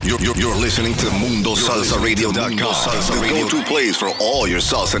listening to MundoSalsaRadio.com, the go-to place for all your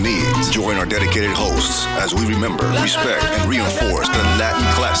salsa needs. Join our dedicated hosts as we remember, respect, and reinforce the Latin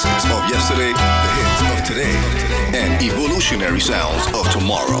classics of yesterday, the hits of today, and evolutionary sounds of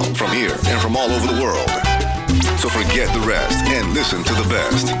tomorrow from here and from all over the world. So forget the rest and listen to the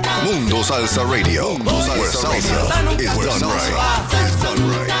best. Mundo Salsa Radio, where salsa is done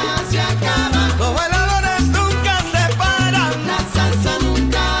right.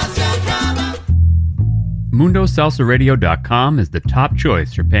 MundoSalsaRadio.com is the top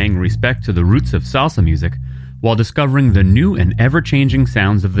choice for paying respect to the roots of salsa music while discovering the new and ever-changing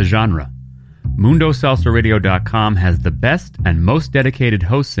sounds of the genre. MundoSalsaRadio.com has the best and most dedicated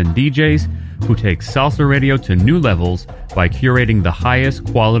hosts and DJs who take salsa radio to new levels by curating the highest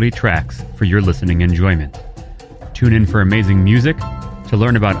quality tracks for your listening enjoyment. Tune in for amazing music, to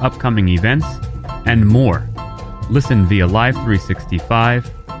learn about upcoming events, and more. Listen via Live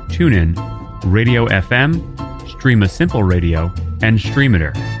 365, TuneIn, Radio FM, Stream a Simple Radio, and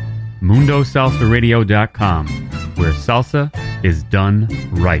Streamiter. MundoSalsaRadio.com, where salsa is done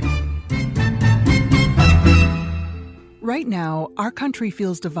right. Right now, our country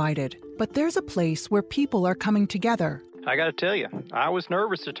feels divided, but there's a place where people are coming together. I gotta tell you, I was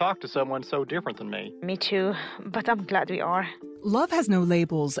nervous to talk to someone so different than me. Me too, but I'm glad we are. Love Has No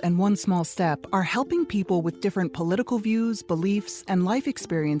Labels and One Small Step are helping people with different political views, beliefs, and life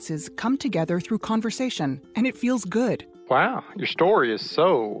experiences come together through conversation, and it feels good. Wow, your story is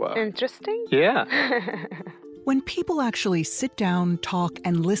so... Interesting? Yeah. When people actually sit down, talk,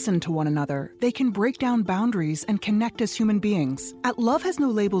 and listen to one another, they can break down boundaries and connect as human beings. At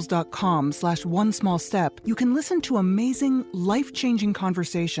lovehasnolabels.com/onesmallstep, you can listen to amazing, life-changing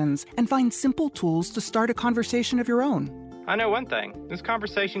conversations and find simple tools to start a conversation of your own. I know one thing. This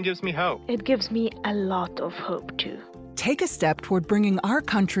conversation gives me hope. It gives me a lot of hope, too. Take a step toward bringing our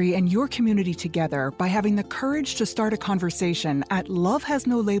country and your community together by having the courage to start a conversation at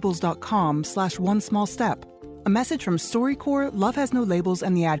lovehasnolabels.com/onesmallstep. A message from StoryCorps, Love Has No Labels,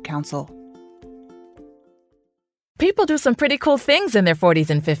 and the Ad Council. People do some pretty cool things in their 40s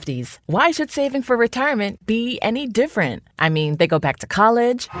and 50s. Why should saving for retirement be any different? I mean, they go back to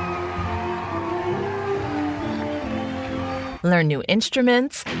college, learn new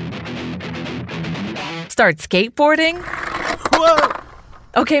instruments, start skateboarding. Whoa!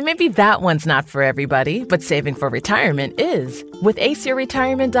 Okay, maybe that one's not for everybody, but saving for retirement is. With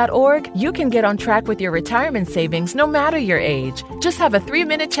aceyourretirement.org, you can get on track with your retirement savings no matter your age. Just have a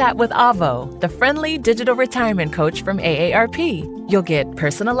 3-minute chat with Avo, the friendly digital retirement coach from AARP. You'll get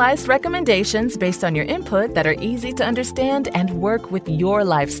personalized recommendations based on your input that are easy to understand and work with your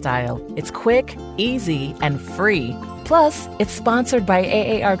lifestyle. It's quick, easy, and free. Plus, it's sponsored by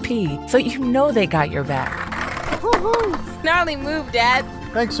AARP, so you know they got your back. Woohoo! Gnarly move, Dad.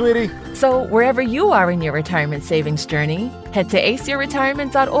 Thanks, sweetie. So wherever you are in your retirement savings journey, head to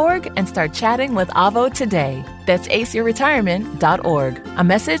aceyourretirement.org and start chatting with Avo today. That's aceyourretirement.org. A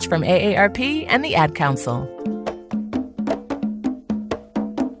message from AARP and the Ad Council.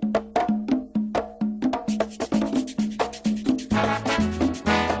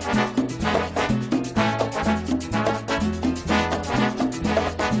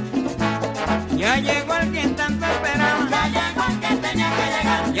 Ya llegó el quien tanto esperaba. Ya llegó el que tenía que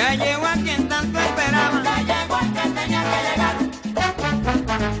llegar. Ya llegó el quien tanto esperaba. Ya llegó el que tenía que llegar.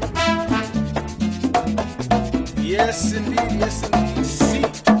 Yes, indeed. Yes, indeed. See.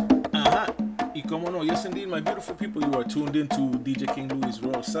 Y como no, yes, indeed, my beautiful people, you are tuned in to DJ King Louie's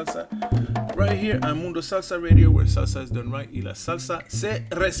Royal Salsa right here on Mundo Salsa Radio, where salsa is done right y la salsa se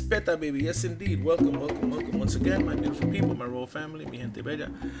respeta, baby. Yes, indeed. Welcome, welcome, welcome once again, my beautiful people, my royal family, mi gente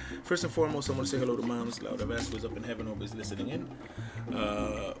bella. First and foremost, I want to say hello to Moms. Laura Vazquez up in heaven, always listening in.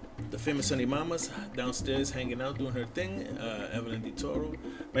 The famous Sunny Mamas downstairs hanging out, doing her thing. Evelyn Di Toro.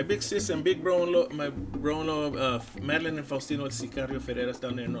 My big sis and big bro-in-law, Madeline and Faustino El Sicario Ferreras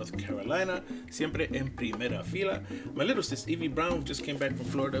down there in North Carolina. Siempre en primera fila. My little sis Evie Brown just came back from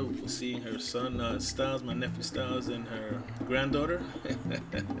Florida, seeing her son Styles, my nephew Styles, and her granddaughter.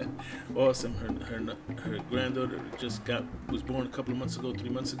 Awesome. Her granddaughter was born a couple of months ago, 3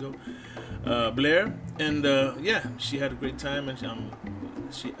 months ago. Blair, and yeah, she had a great time, and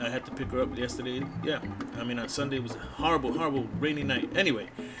I had to pick her up yesterday. Yeah, I mean on Sunday it was a horrible rainy night. Anyway,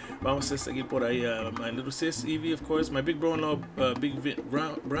 vamos a seguir por ahí. My little sis Evie, of course. My big bro-in-law, Big Vin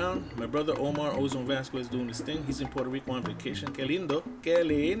Brown. My brother Omar Ozone Vazquez doing his thing. He's in Puerto Rico on vacation. Que lindo, que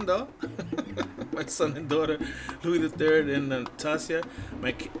lindo. My son and daughter Louie III and Tasia.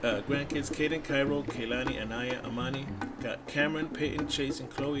 My grandkids Kaden, Cairo, Kaylani, Anaya, Amani. got Cameron, Peyton, Chase, and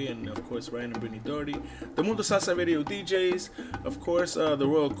Chloe, and of course Ryan and Brittany Doherty. The Mundo Salsa Radio DJs, of course, the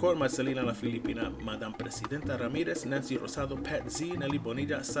Royal Court, Marcelina La Filipina, Madame Presidenta Ramirez, Nancy Rosado, Pat Z, Nelly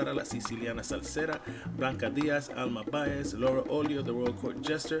Bonilla, Sara La Siciliana Salsera, Blanca Diaz, Alma Baez, Laura Olio, the Royal Court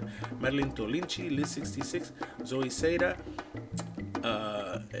Jester, Madeline Tolinchi, Liz 66, Zoe Seda,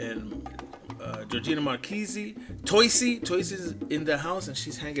 and Georgina Marchese, Toyce's in the house and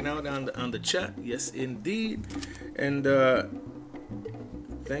she's hanging out on the chat. Yes, indeed. And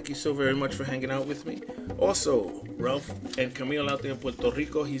thank you so very much for hanging out with me. Also, Ralph and Camille out there in Puerto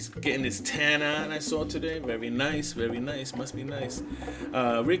Rico. He's getting his tan on, I saw today. Very nice, very nice. Must be nice.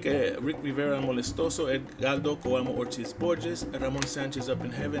 Rick Rivera Molestoso, Edgardo Coamo Ortiz Borges, Ramon Sanchez up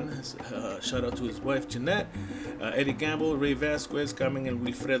in heaven. Shout out to his wife, Jeanette. Eddie Gamble, Ray Vazquez, Carmen and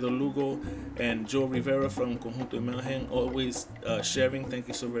Wilfredo Lugo, and Joe Rivera from Conjunto Imagen. Always sharing. Thank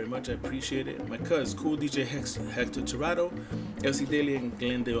you so very much. I appreciate it. My cousin, Cool DJ Hector Tirado, Elsie Daly in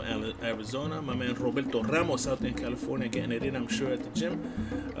Glendale, Arizona. My man Roberto Ramos out there in California getting it in, I'm sure, at the gym.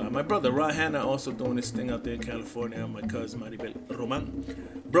 My brother Rod Hanna also doing his thing out there in California. My cousin Maribel Roman.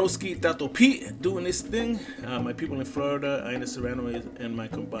 Broski Tato Pete doing this thing. My people in Florida, Aina Serrano and my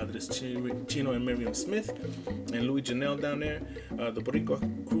compadres Chino and Miriam Smith. And Louie Janelle down there. The Boricua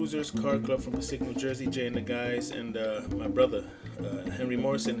Cruisers Car Club from Pacific, New Jersey, Jay and the guys. And my brother Henry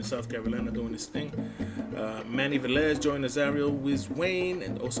Morrison in South Carolina doing his thing. Manny Velez, Joey Nazario, Wiz Wayne,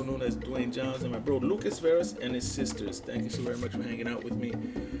 and also known as Dwayne Johns, and my bro Lucas Veras and his sisters. Thank you so very much for hanging out with me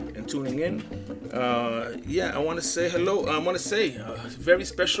and tuning in. I want to say hello. I want to say very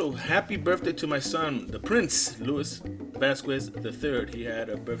special happy birthday to my son, the Prince, Louis Vazquez III. He had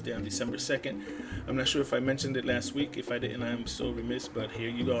a birthday on December 2nd. I'm not sure if I mentioned it last week. If I didn't, I'm so remiss, but here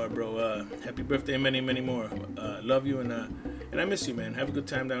you are, bro. Happy birthday and many, many more. Love you, and I miss you, man. Have a good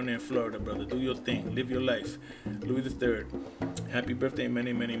time down there in Florida, brother. Do your thing. Live your life. Louis III. Happy birthday and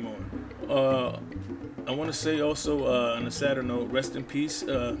many, many more. I want to say also, on a sadder note, rest in peace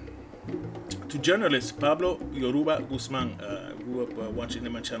to journalist Pablo Yoruba Guzman. I grew up watching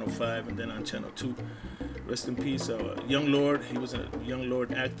him on Channel 5 and then on Channel 2. Rest in peace. Young Lord. He was a Young Lord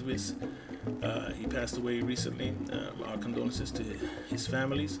activist. He passed away recently. Our condolences to his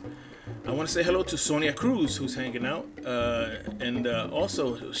families. I want to say hello to Sonia Cruz, who's hanging out, and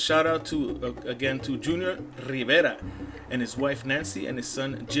also shout out to again to Junior Rivera and his wife Nancy and his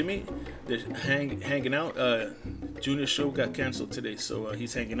son Jimmy. They're hanging out. Junior's show got canceled today, so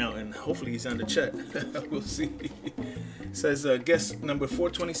he's hanging out, and hopefully he's on the chat. We'll see. Says guest number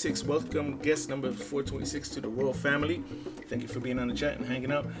 426. Welcome guest number 426 to the royal family. Thank you for being on the chat and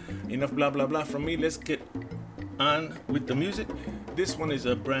hanging out. Enough blah blah blah from me. Let's get on with the music. This one is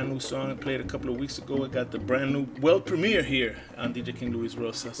a brand new song I played a couple of weeks ago. I got the brand new world premiere here on DJ King Louie's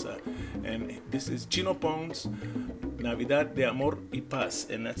Royal Salsa, and this is Chino Pons, Navidad de Amor y Paz,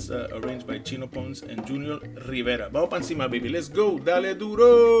 and that's arranged by Chino Pons and Junior Rivera. Vamos pa' encima, baby. Let's go. Dale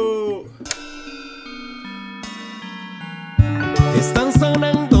duro. Están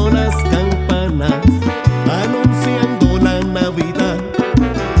sonando las campanas, anunciando la Navidad.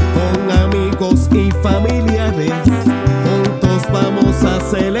 Con amigos y familiares, juntos vamos a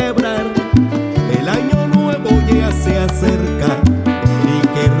celebrar. El año nuevo ya se acerca y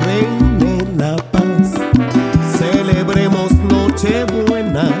que reine la paz. Celebremos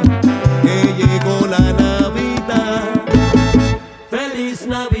Nochebuena, que llegó la Navidad. ¡Feliz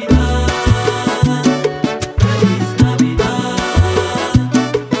Navidad!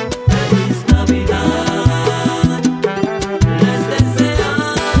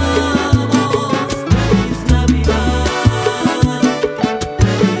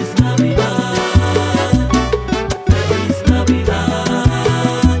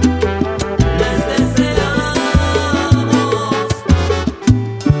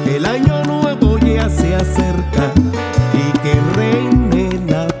 Se acerca y que reine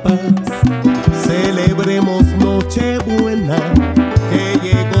la paz.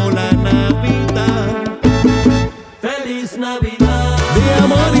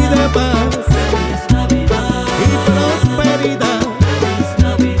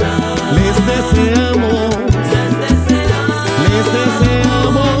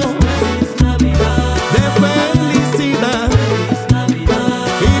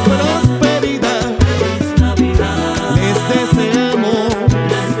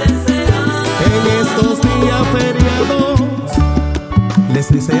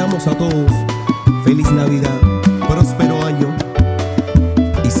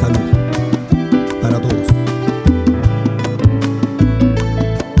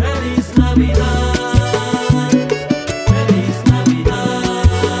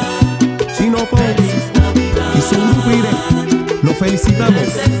 felicitamos.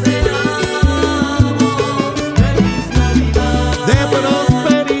 De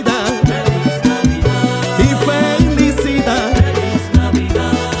prosperidad y felicidad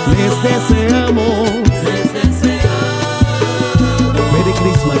les deseamos. Merry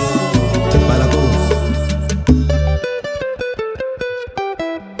Christmas para todos.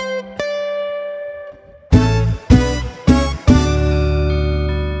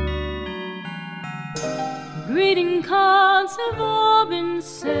 Greeting cards have all been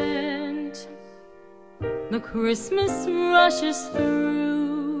sent. The Christmas rushes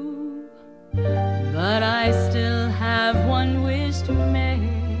through, but I still have one wish to make,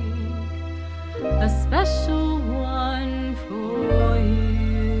 a special one for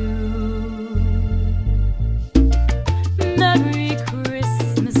you. Merry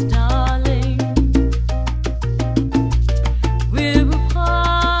Christmas, darling. We're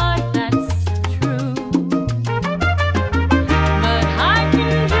apart, that's true, but I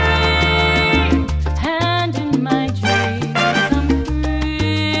can dream, and in my dreams I'm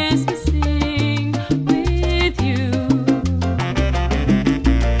Christmasing with you.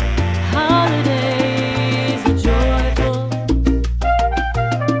 Holidays are joyful,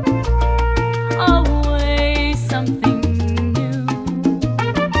 always something new,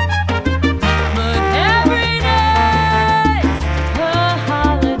 but every day's a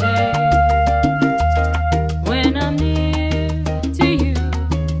holiday when I'm near to you.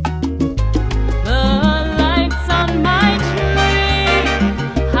 The lights on my tree,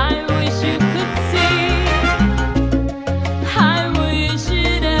 I wish you could see. I wish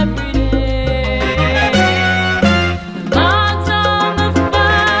it every day. The logs on the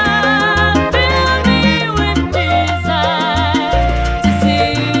fire fill me with desire to see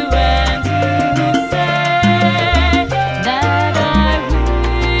you and to say that I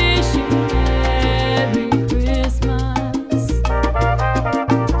wish you Merry Christmas,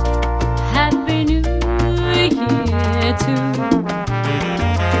 Happy New Year too.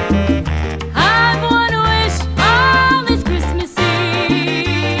 I've one wish on this Christmas Eve.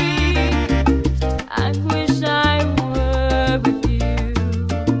 I wish I were with you.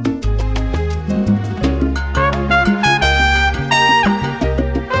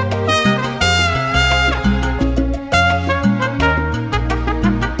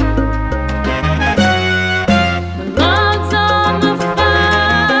 The logs on the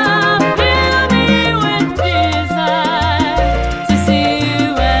fire fill me with desire to see you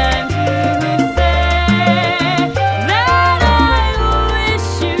and to say that I wish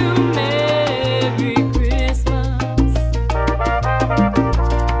you Merry Christmas,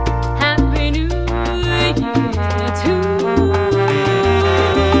 Happy New Year too.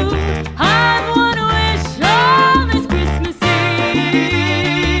 I've one wish on this Christmas Eve.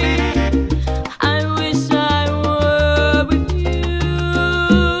 I wish I were with you.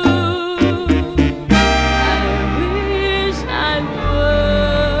 I wish I were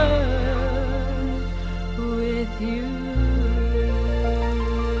with you.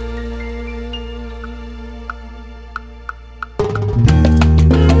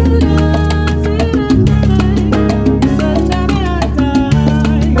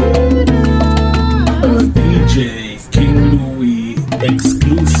 DJ King Louie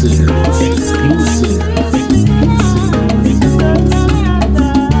exclusive.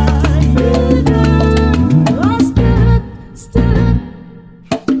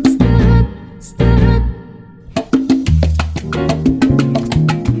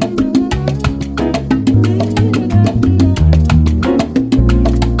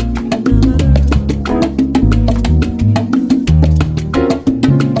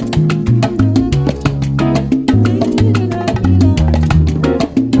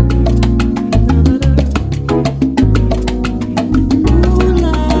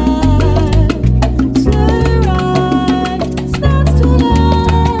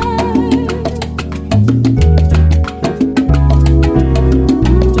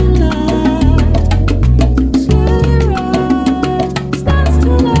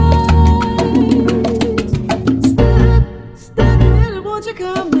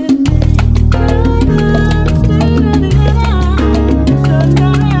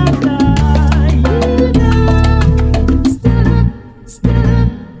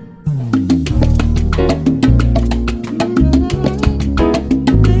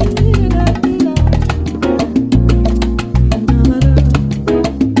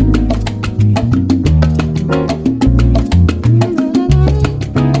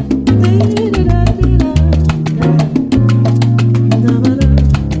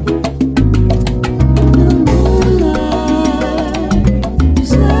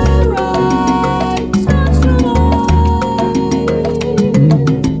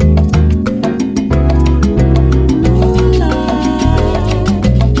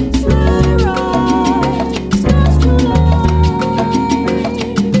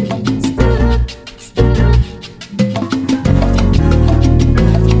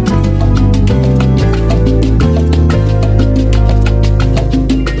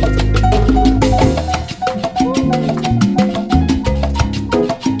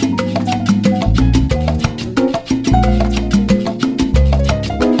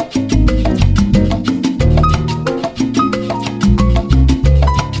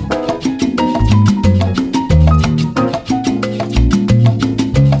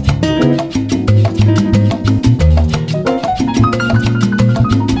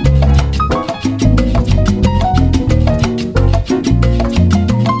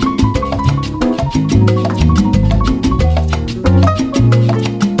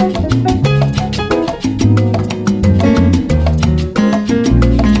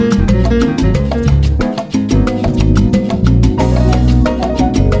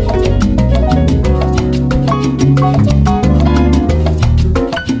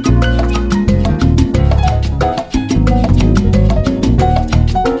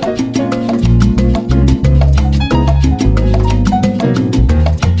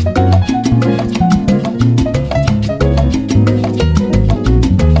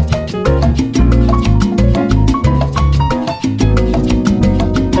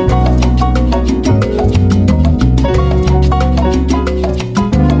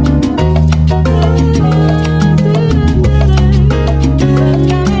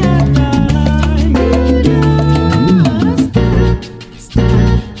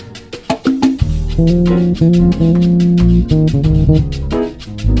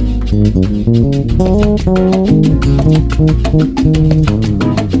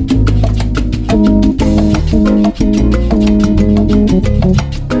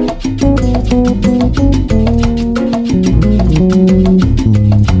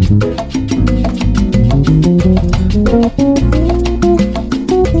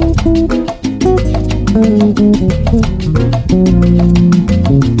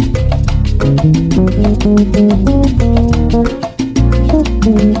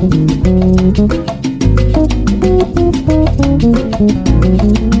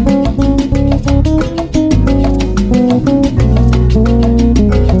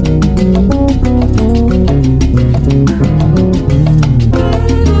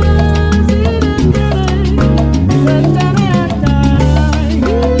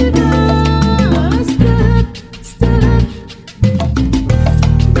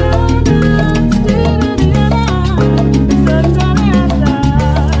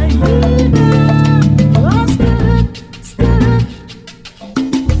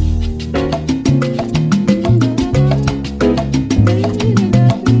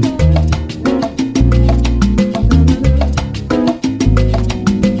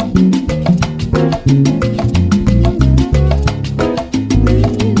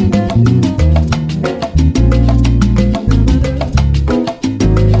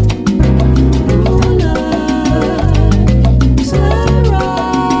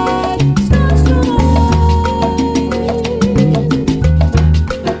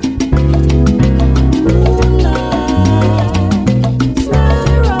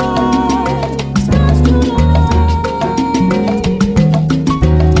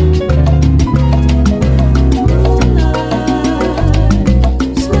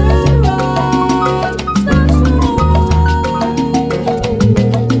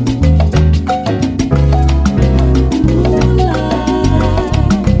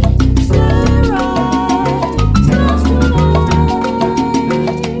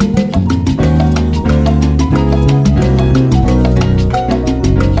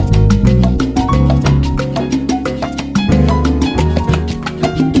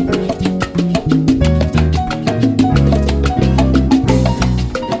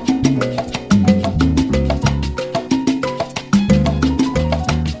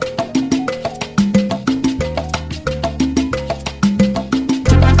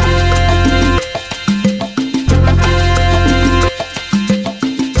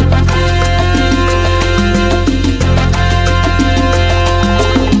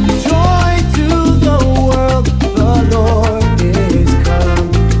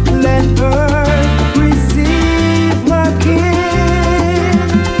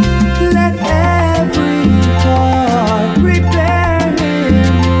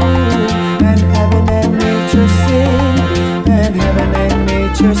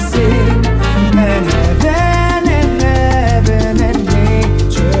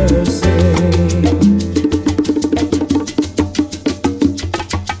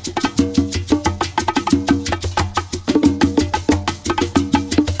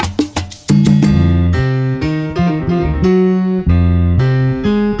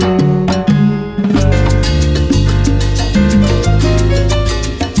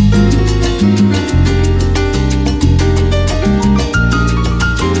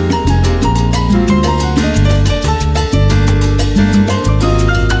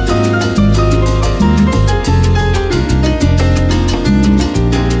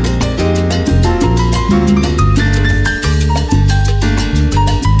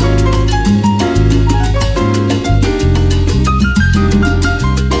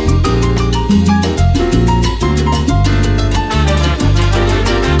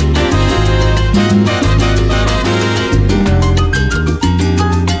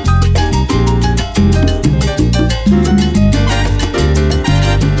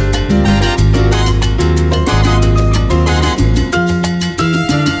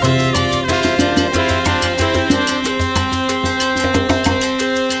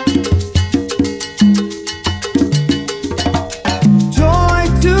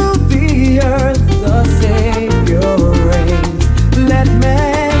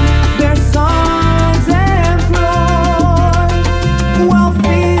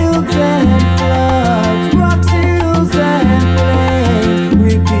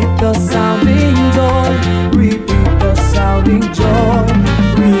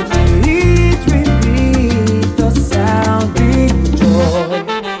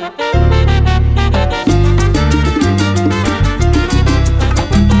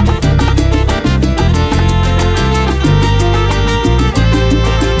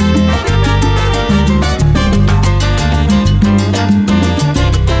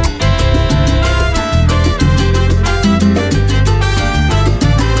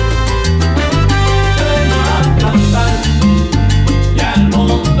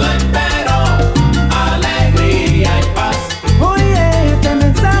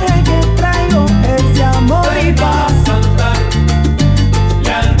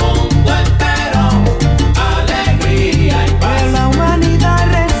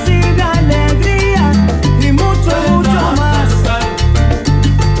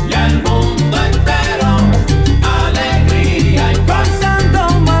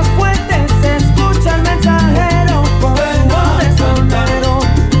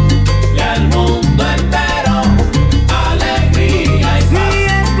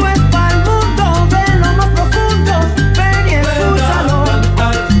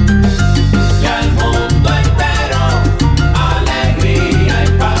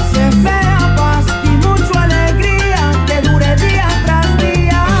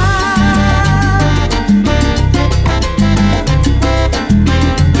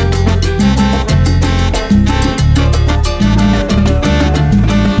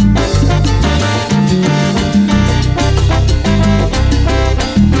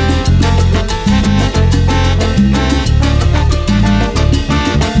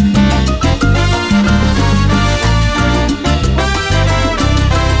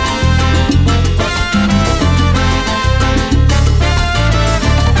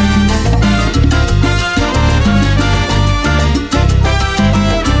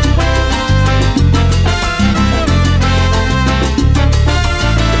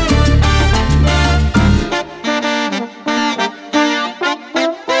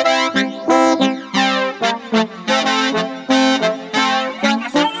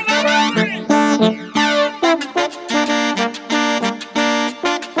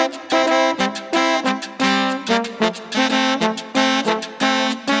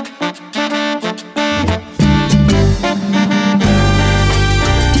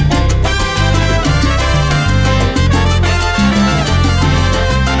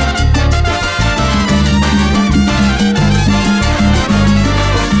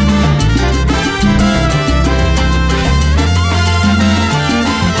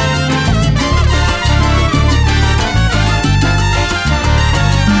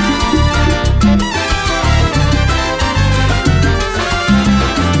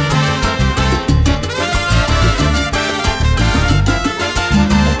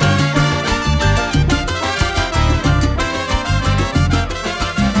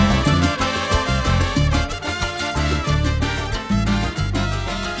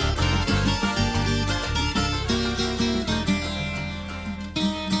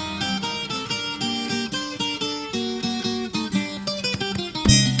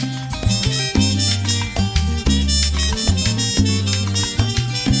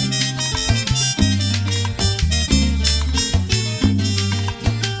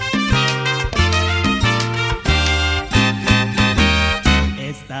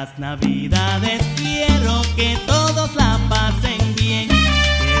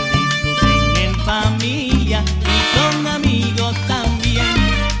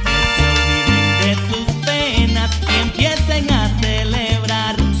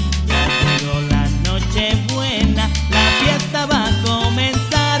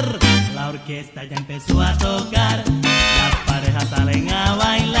 orquesta ya empezó a tocar, las parejas salen a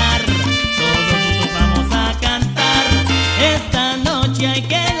bailar, todos juntos vamos a cantar, esta noche hay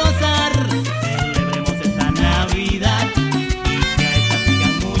que gozar, celebremos esta Navidad y que a esta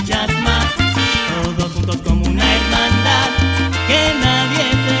sigan muchas más, todos juntos como una hermandad, que nadie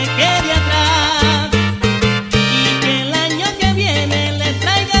se quede atrás y que el año que viene les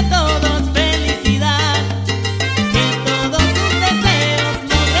traiga a todos felicidad, que todos sus deseos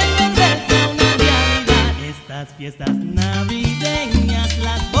logren volverse a una realidad. Estas fiestas navideñas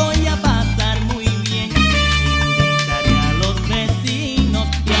las voy a pasar muy bien, invitaré a los vecinos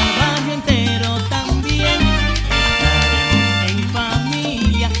y al barrio entero también, estaremos en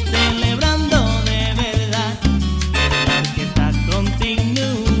familia celebrando de verdad, que la orquesta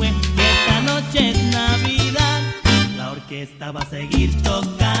continúe, que esta noche es Navidad, la orquesta va a seguir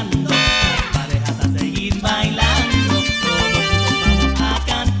tocando, las parejas a seguir bailando, todos juntos vamos a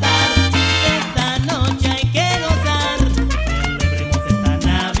cantar, esta noche hay que gozar, celebremos esta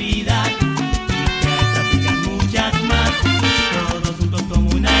Navidad y que a esta sigan muchas más, todos juntos como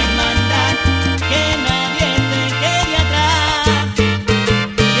una hermandad, que nadie se quede atrás,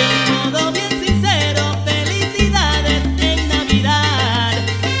 de un modo bien sincero, felicidades en Navidad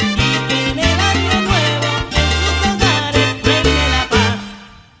y que en el año nuevo en sus hogares reine la paz.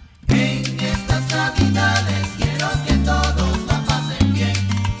 En estas Navidades quiero que todos la pasen bien,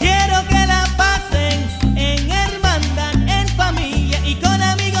 quiero que la pasen en hermandad, en familia y con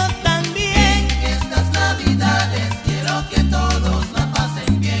amigos también. En estas Navidades quiero que todos la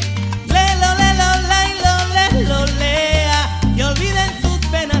pasen bien. Lelo, lelo, lailo, lelo, lea, que olviden sus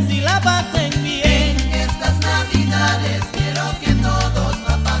penas y la pasen bien. En estas Navidades quiero que todos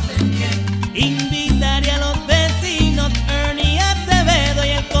la pasen bien. Invitaré a los vecinos, Ernie Acevedo y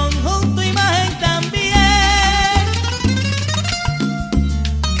el conjunto Imagen también.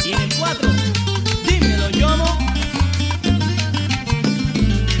 Y en el 4, dímelo, Yomo.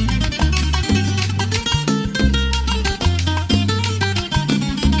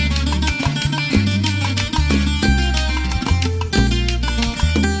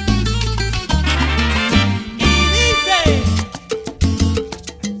 Y dice: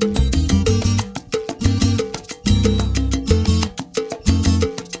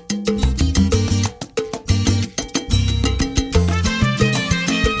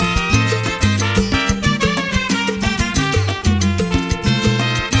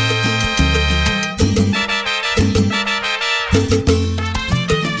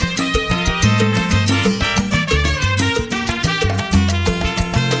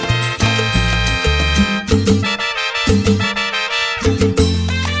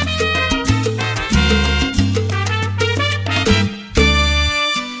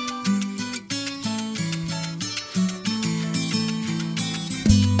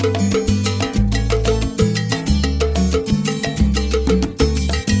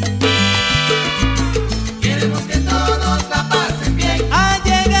 queremos que todos la pasen bien. Ha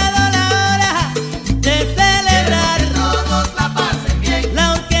llegado la hora de celebrar, que todos la pasen bien.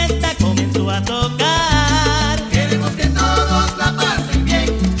 La orquesta comenzó a tocar. Queremos que todos la pasen bien.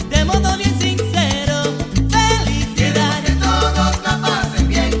 De modo bien sincero, felicidad. Que todos la pasen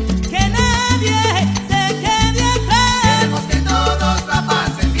bien. Que nadie se quede atrás. Queremos que todos la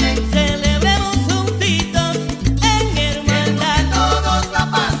pasen bien. Celebremos juntitos en hermandad. Que todos la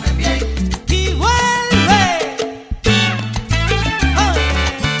pasen bien. Y vuelve. Que la pasen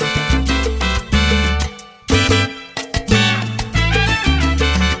bien.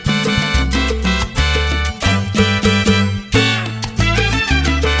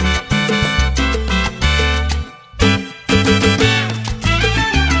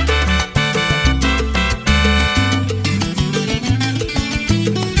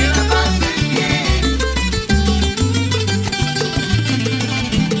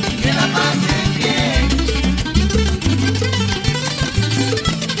 Que la pasen bien.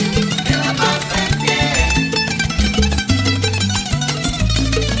 Que la pasen bien. Que la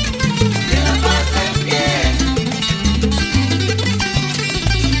pasen bien.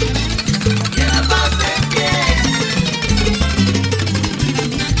 Que la pasen bien.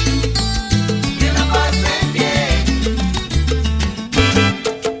 Que la pasen bien.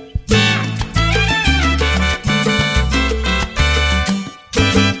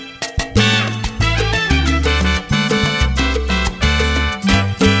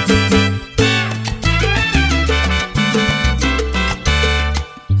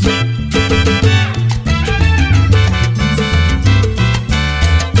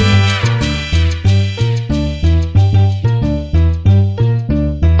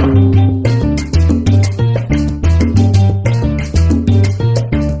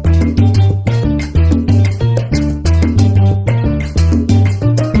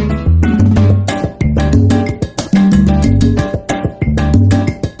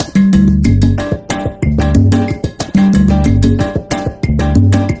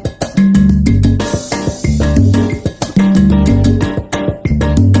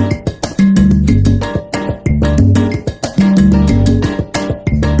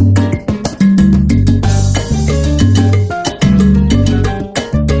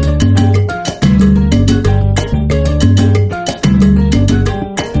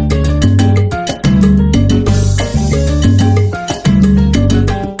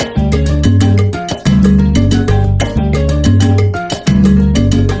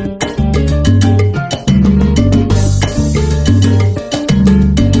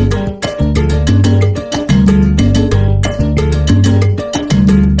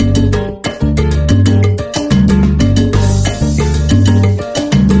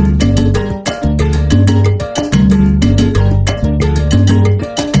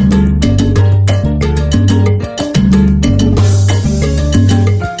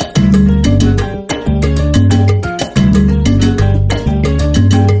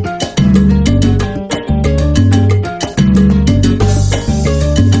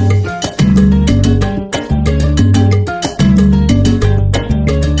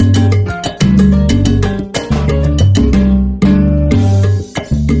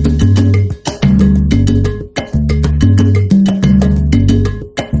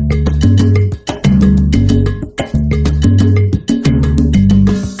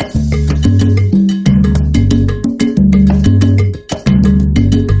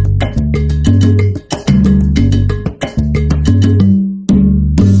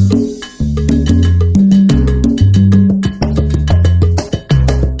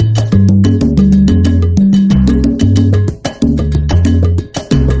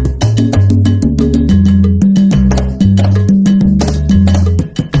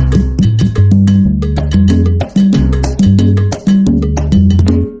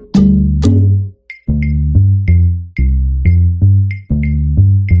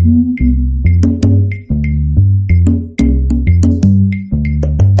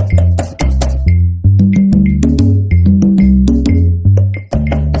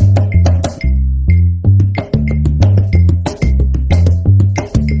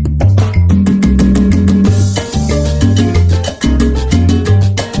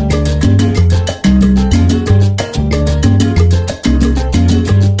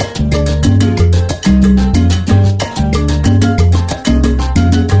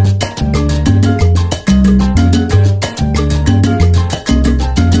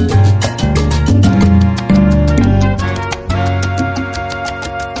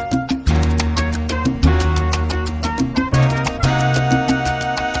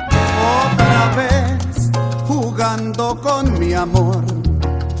 mi amor,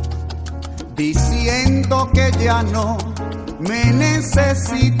 diciendo que ya no me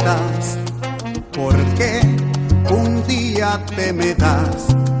necesitas, porque un día te me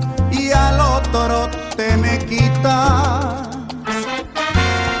das y al otro te me quitas.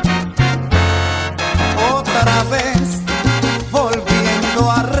 Otra vez volviendo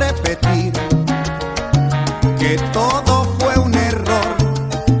a repetir que todo fue un error,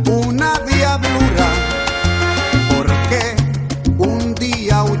 una diablura, porque un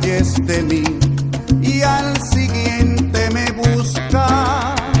día huyes de mí y al siguiente me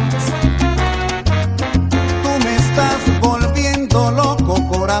buscas. Tú me estás volviendo loco,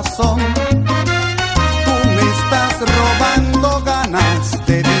 corazón. Tú me estás robando ganas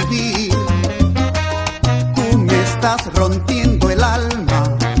de vivir. Tú me estás rompiendo el alma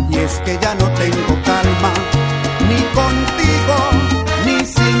y es que ya no tengo calma, ni contigo ni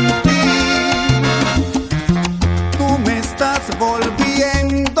sin ti. Tú me estás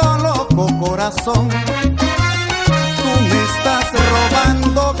volviendo loco, corazón. Tú me estás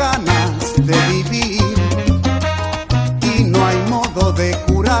robando ganas de vivir y no hay modo de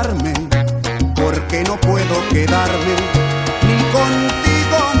curarme, porque no puedo quedarme ni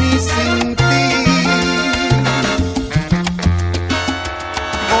contigo ni sin ti.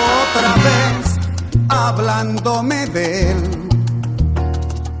 Otra vez hablándome de él,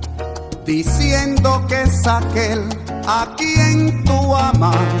 diciendo que es aquel a quien tú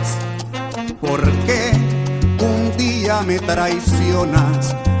amas, porque un día me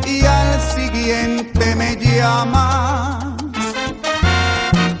traicionas y al siguiente me llamas.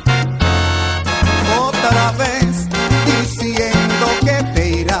 Otra vez diciendo que te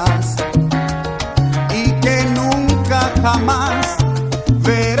irás y que nunca jamás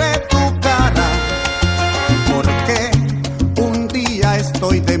veré tu cara, porque un día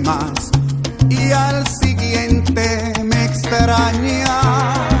estoy de más y al siguiente me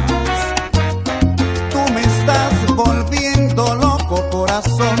extrañas. Tú me estás volviendo loco,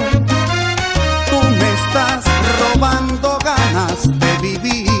 corazón. Tú me estás robando ganas de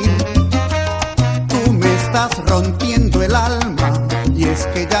vivir. Tú me estás rompiendo el alma y es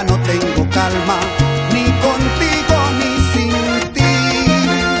que ya no tengo calma, ni contigo ni sin ti.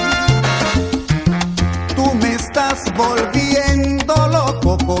 Tú me estás volviendo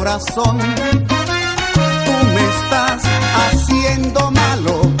loco, corazón. Tú me estás haciendo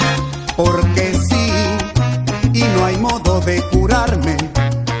malo, porque sí, y no hay modo de curarme,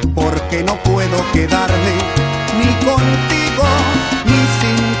 porque no puedo quedarme ni contigo ni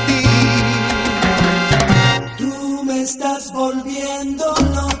sin ti. Tú me estás volviendo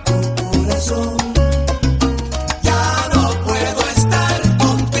loco, corazón. Ya no puedo estar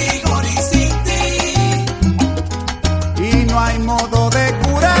contigo ni sin ti. Y no hay modo de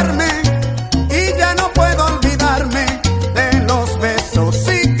curarme, y ya no puedo olvidarme de los besos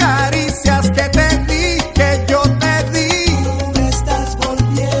y caricias que te di, que yo te di. Tú me estás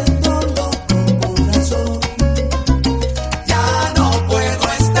volviendo loco, corazón. Ya no puedo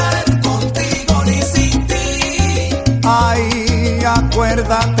estar contigo ni sin ti. Ay,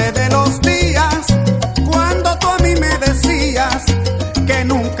 acuérdate de los días cuando tú a mí me decías que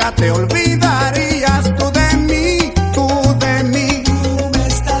nunca te olvidarías tú de mí, tú de mí. Tú me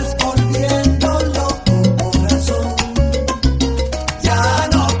estás volviendo loco, corazón. Ya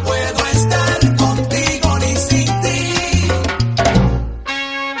no puedo estar contigo ni sin ti.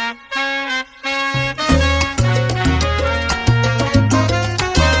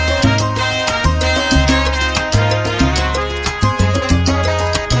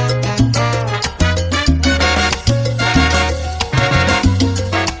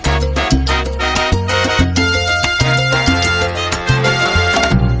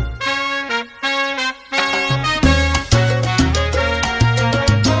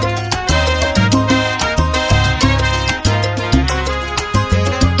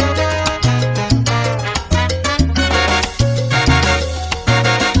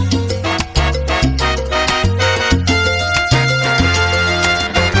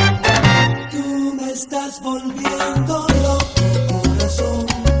 Tú me estás volviendo loco, corazón.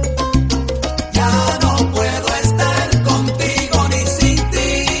 Ya no puedo estar contigo ni sin ti.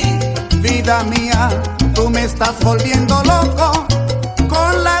 Vida mía, tú me estás volviendo loco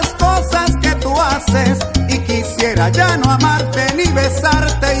con las cosas que tú haces, y quisiera ya no amarte ni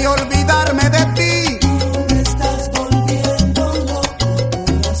besarte y olvidarme de ti. Tú me estás volviendo loco,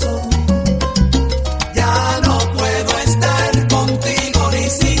 corazón. Ya no puedo estar contigo ni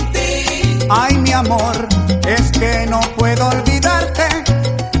sin ti. Ay, mi amor, es que no puedo olvidarte,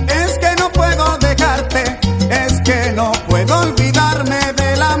 es que no puedo dejarte, es que no puedo olvidarme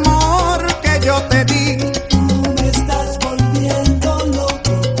del amor que yo te di. Tú me estás volviendo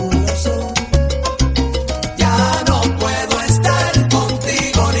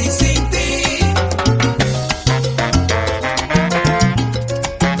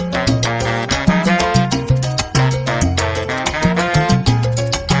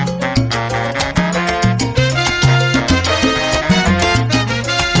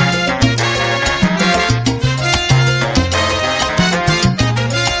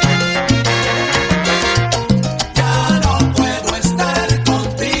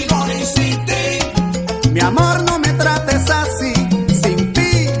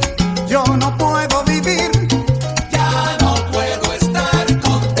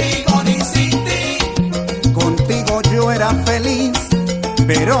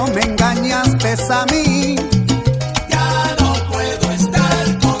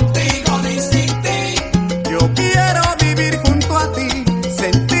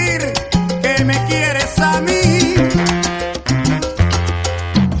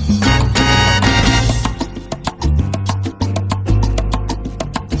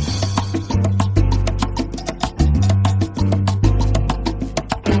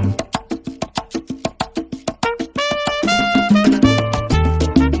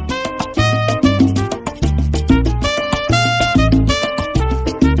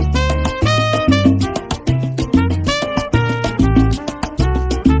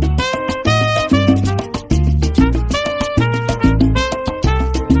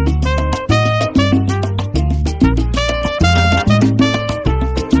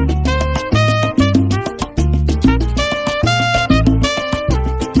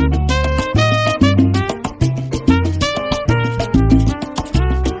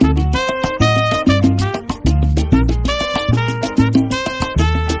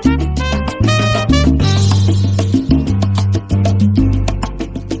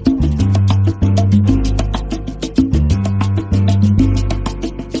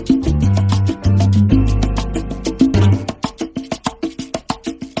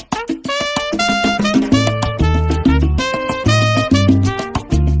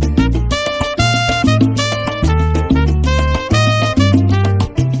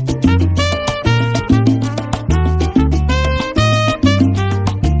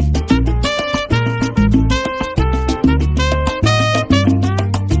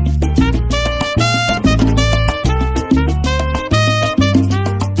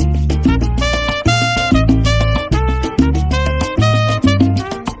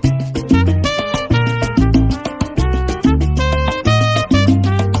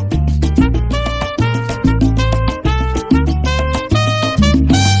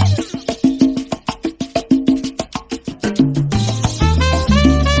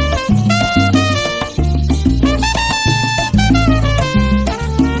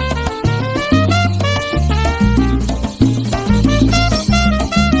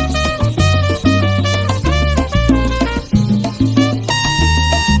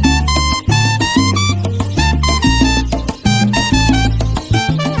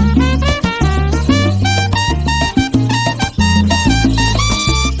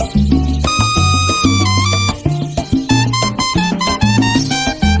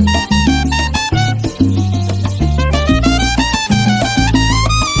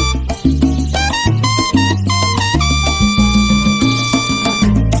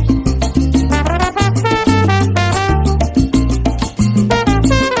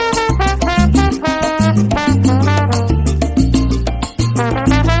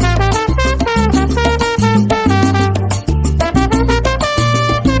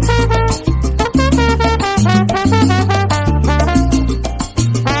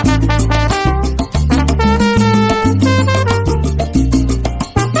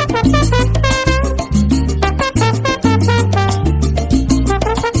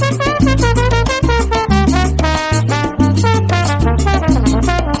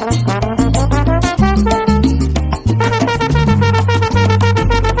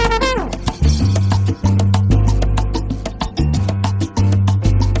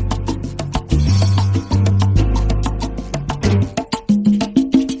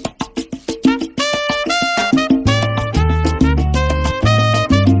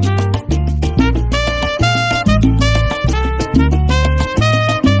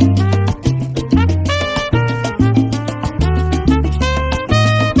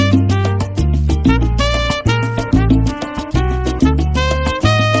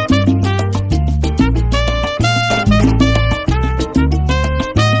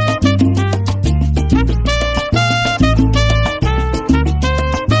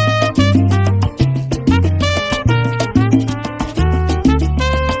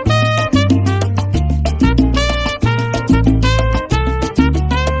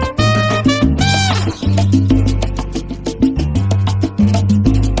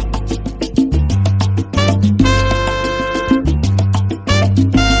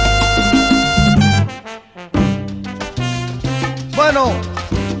hermano.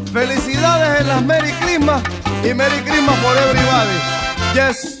 Felicidades en las Merry Christmas y Merry Christmas for everybody.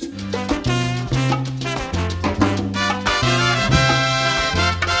 Yes.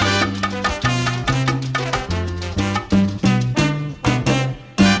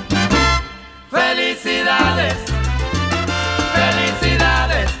 Felicidades,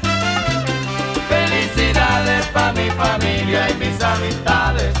 felicidades, felicidades pa' mi familia y mis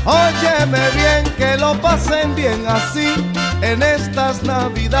amistades. Óyeme bien, que lo pasen bien así en estas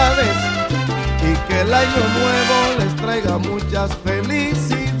navidades y que el año nuevo les traiga muchas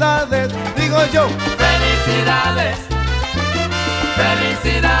felicidades. Digo yo, felicidades,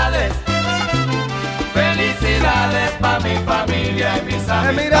 felicidades, felicidades pa' mi familia y mis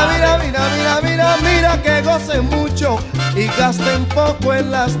amistades. Mira que gocen mucho y gasten poco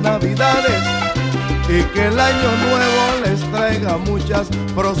en las navidades y que el año nuevo les traiga muchas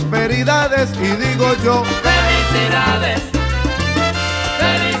prosperidades. Y digo yo, felicidades,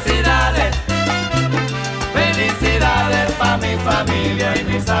 felicidades, felicidades pa' mi familia y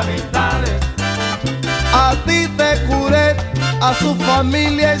mis amistades. A ti te curé, a su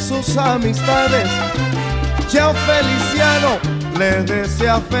familia y sus amistades. Yo Feliciano les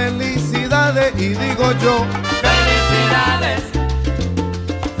desea felicidades y digo yo, felicidades,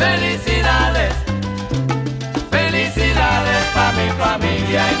 felicidades, felicidades pa' mi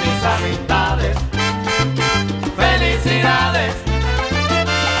familia y mis amistades. Felicidades,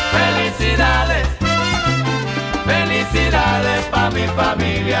 felicidades, felicidades pa' mi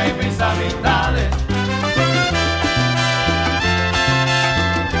familia y mis amistades.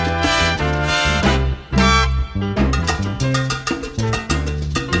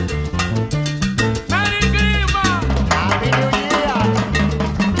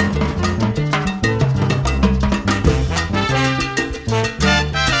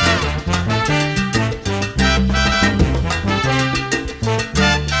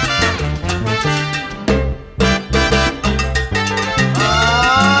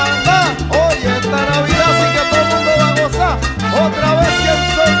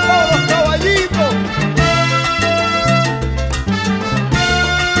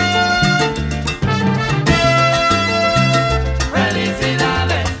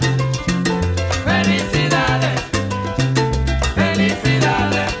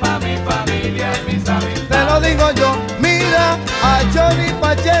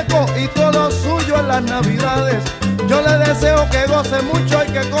 Y todo suyo en las navidades. Yo le deseo que goce mucho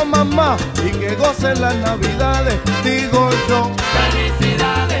y que coman más y que gocen las navidades. Digo yo,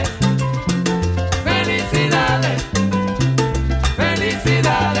 felicidades, felicidades,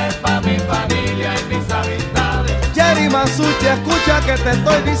 felicidades pa' mi familia y mis amistades. Jerry Masucci, escucha que te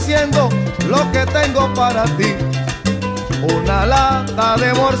estoy diciendo lo que tengo para ti. Una lata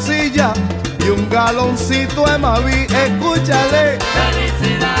de morcilla y un galoncito de Mavi. Escúchale.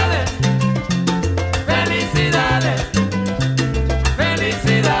 Felicidades, felicidades,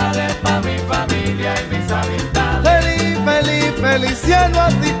 felicidades pa' mi familia y mis amistades. Feliz, feliz, Feliciano a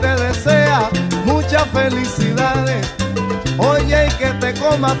ti te desea muchas felicidades. Oye, y que te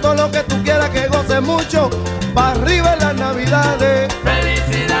coma todo lo que tú quieras, que goce mucho, pa' arriba en las navidades.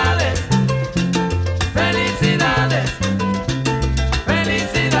 Felicidades, felicidades,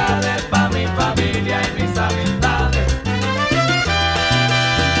 felicidades pa' mi familia y mis amistades.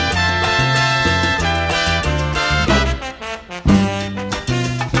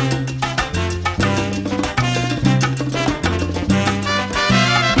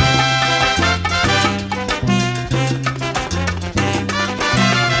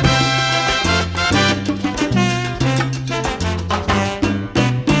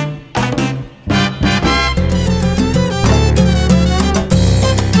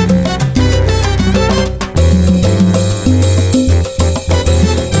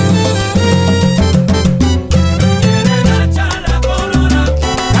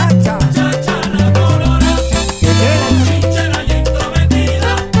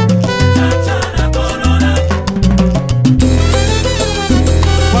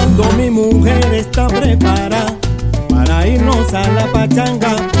 A la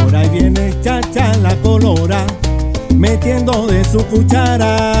pachanga, por ahí viene Chacha la colora, metiendo de su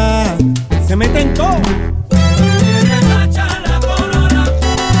cuchara, se mete en todo. Chacha la colora,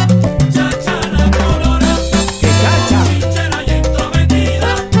 chacha la colora, que chacha, chinchera y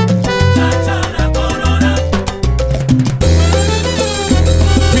entrometida, chacha la colora.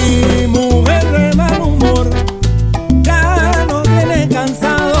 Mi mujer de mal humor ya no tiene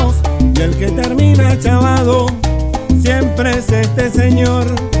cansados, y el que termina chavado siempre es este señor.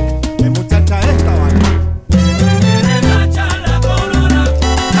 ¿Qué muchacha esta, vale? Chacha la colora,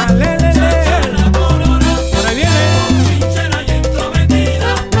 Alelele. chacha la colora,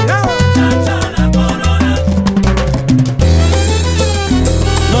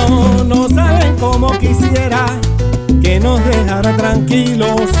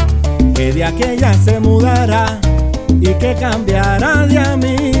 dijimos que de aquella se mudara y que cambiara de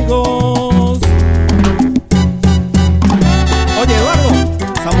amigos. Oye, Eduardo,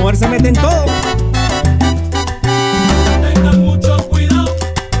 esa mujer se mete en todo. Tengan mucho cuidado,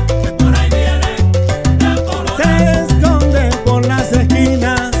 que por ahí viene la colorada. Se esconde por las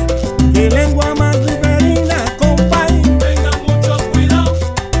esquinas, que lengua más riverina, compay. Tengan mucho cuidado,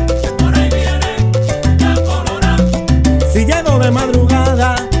 que por ahí viene la colorada. Si llego de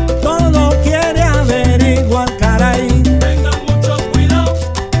madrugada, todo quiere averiguar, caray. Tengan mucho cuidado,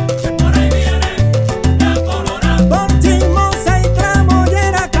 que por ahí viene la colorada. Por chismosa y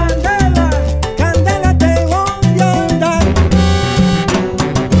tramoyera, candela, candela te voy a dar.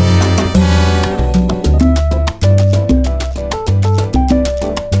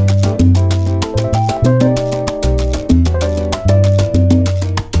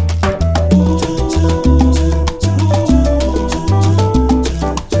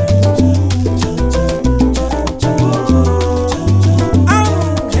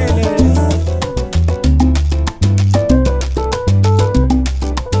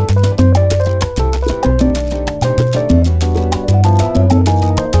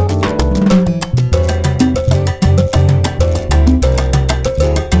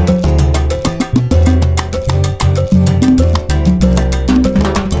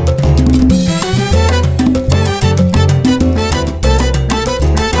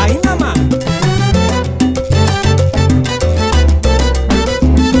 Ahí nada más.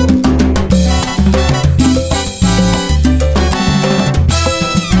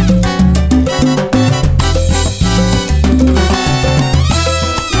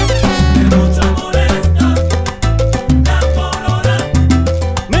 Que mucho molesta la colorada.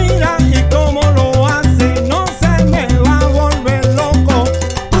 Mira y cómo lo hace, no se me va a volver loco.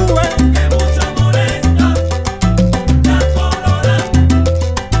 Tú ves. Que mucho molesta la colorada.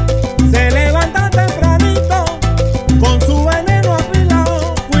 Se levanta tempranito con su veneno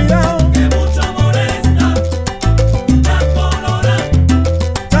afilado, cuidado. Que mucho molesta la colorada.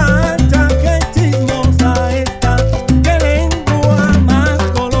 Chacha, que chismosa está, que lengua más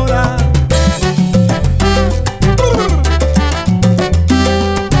colorada.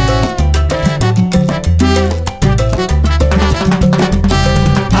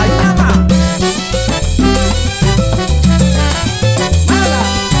 Ahí nada más. Mala.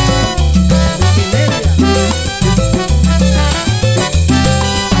 Chinelia.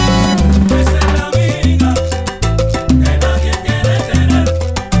 Esa es la vida que nadie quiere tener.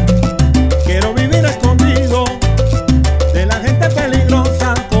 Quiero vivir escondido de la gente peligrosa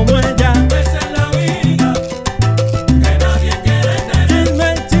como ella. Esa es la vida que nadie quiere tener. Chisme,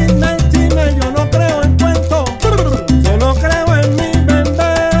 chisme, chisme, yo no creo en cuentos, solo creo en mi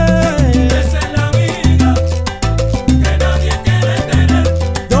bebé. Esa es la vida que nadie quiere tener.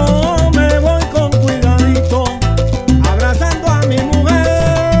 Yo me voy con cuidadito, abrazando a mi mujer.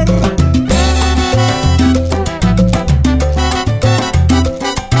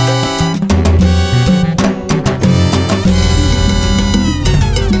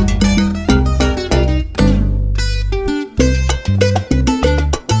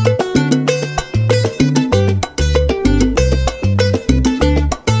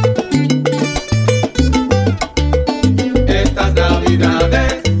 Estas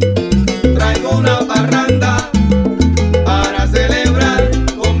navidades traigo una parranda para celebrar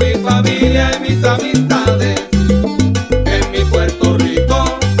con mi familia y mis amistades. En mi Puerto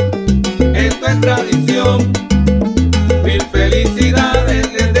Rico esto es tradición. Mil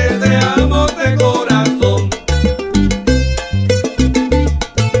felicidades les deseamos de corazón.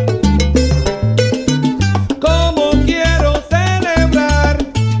 Como quiero celebrar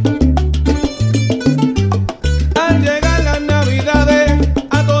al llegar las navidades,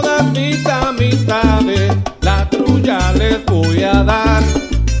 a todas mis amistades la trulla les voy a dar.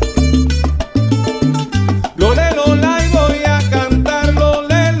 Lole, lola y voy a cantar,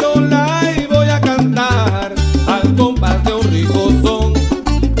 lole, lola y voy a cantar al compás de un rico son.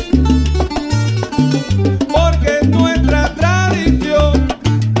 Porque es nuestra tradición,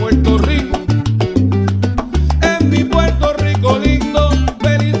 Puerto Rico. En mi Puerto Rico lindo,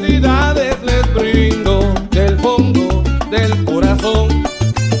 felicidades les brindo del fondo del corazón.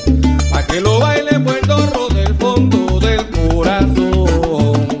 Pa' que lo baile Puerto Rico del fondo del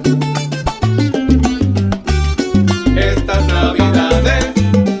corazón. Estas navidades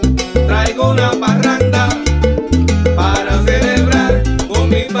traigo una parranda para celebrar con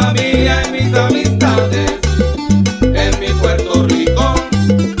mi familia y mis amistades. En mi Puerto Rico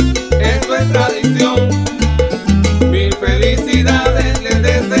esto es tradición. Mil felicidades les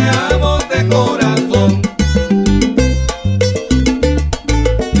deseamos de corazón.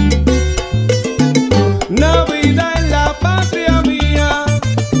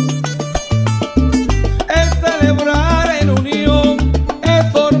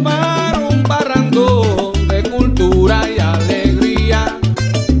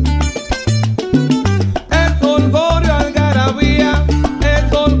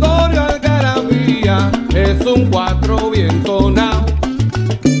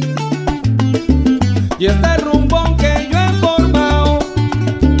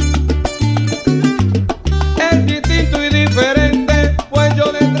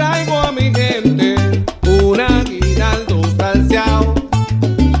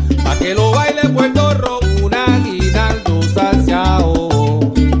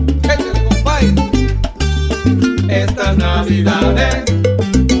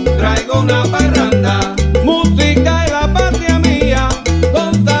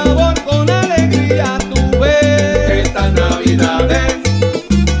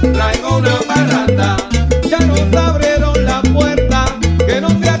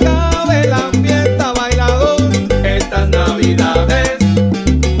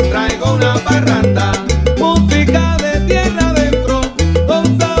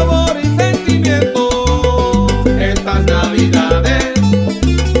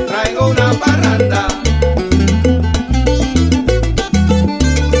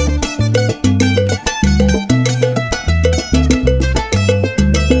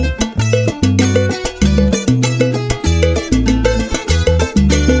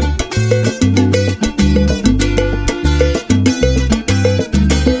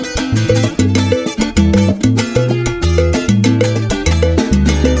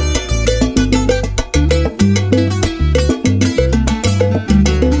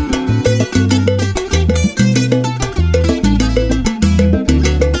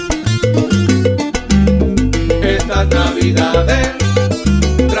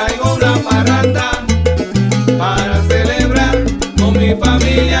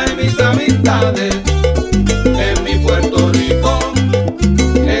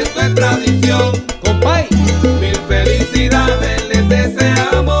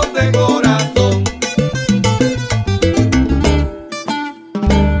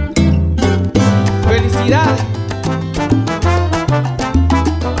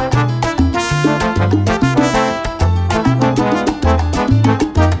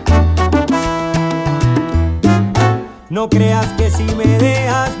 No creas que si me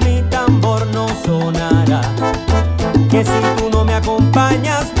dejas mi tambor no sonará, que si tú no me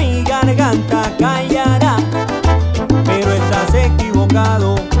acompañas mi garganta callará. Pero estás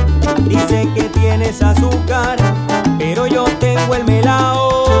equivocado, dice que tienes azúcar, pero yo tengo el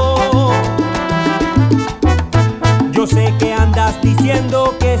melao. Yo sé que andas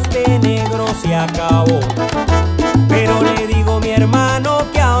diciendo que este negro se acabó, pero le digo mi hermano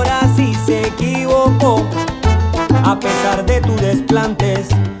que ahora sí se equivocó. A pesar de tus desplantes,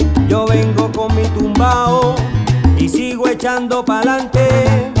 yo vengo con mi tumbao y sigo echando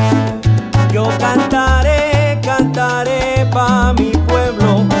pa'lante. Yo cantaré, cantaré pa' mi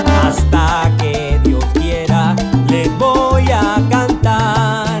pueblo, hasta que Dios quiera les voy a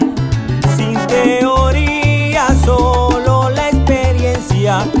cantar. Sin teoría, solo la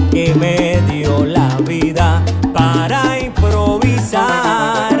experiencia que me dio la vida para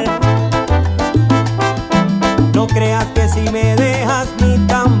improvisar. No creas que si me dejas mi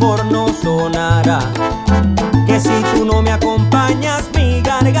tambor no sonará, que si tú no me acompañas mi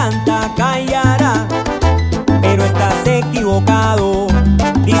garganta callará. Pero estás equivocado,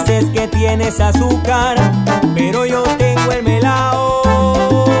 dices que tienes azúcar, pero yo tengo el melao.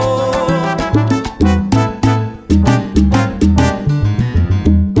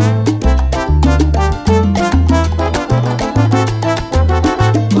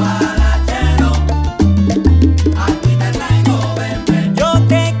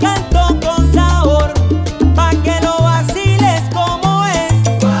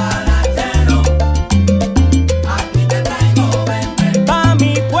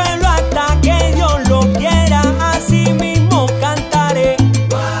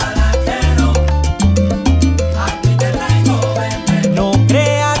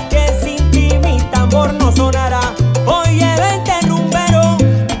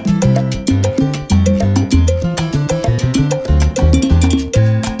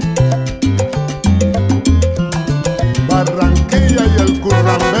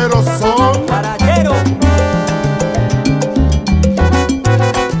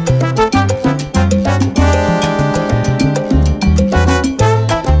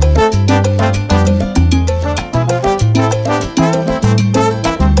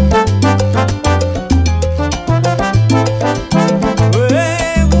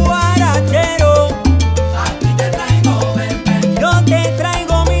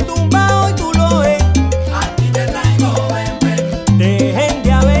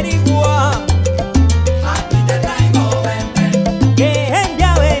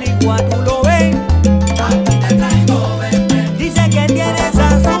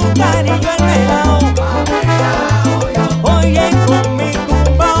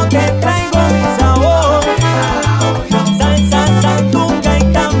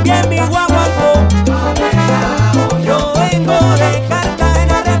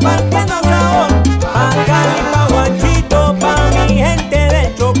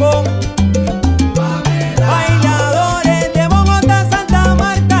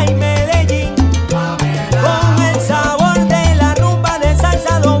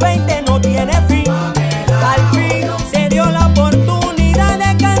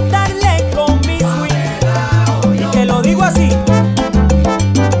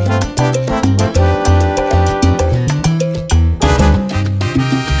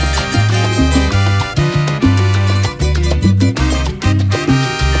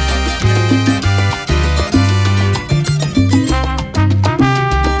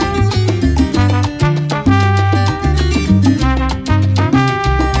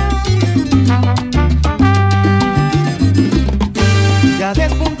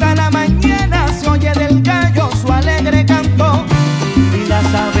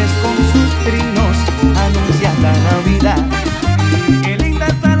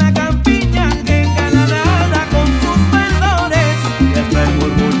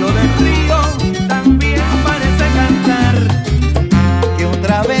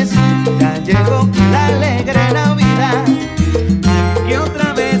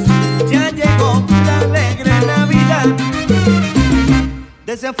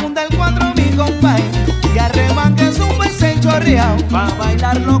 Se funda el 4 mi compay y arremangue su pese chorreado pa'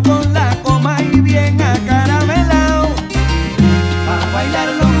 bailarlo con la coma y bien acaramelao. Pa'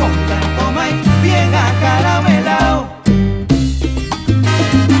 bailarlo con la coma y bien acaramelao.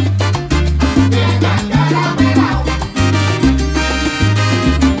 Bien acaramelao.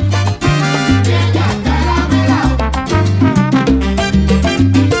 Bien acaramelao.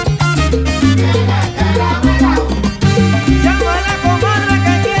 Bien acaramelao. Llama a la comadre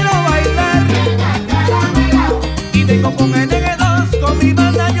que quiero bailar. Bien acaramelao. Y vengo con el N2, con mi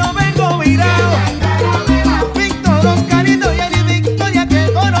banda yo vengo virado.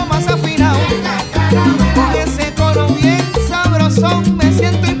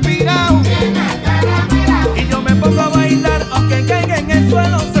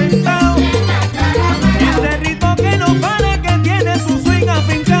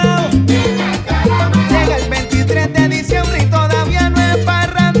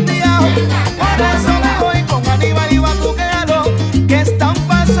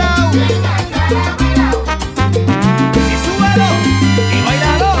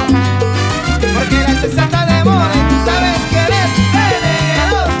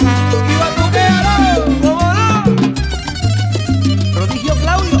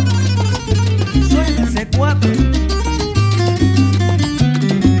 94.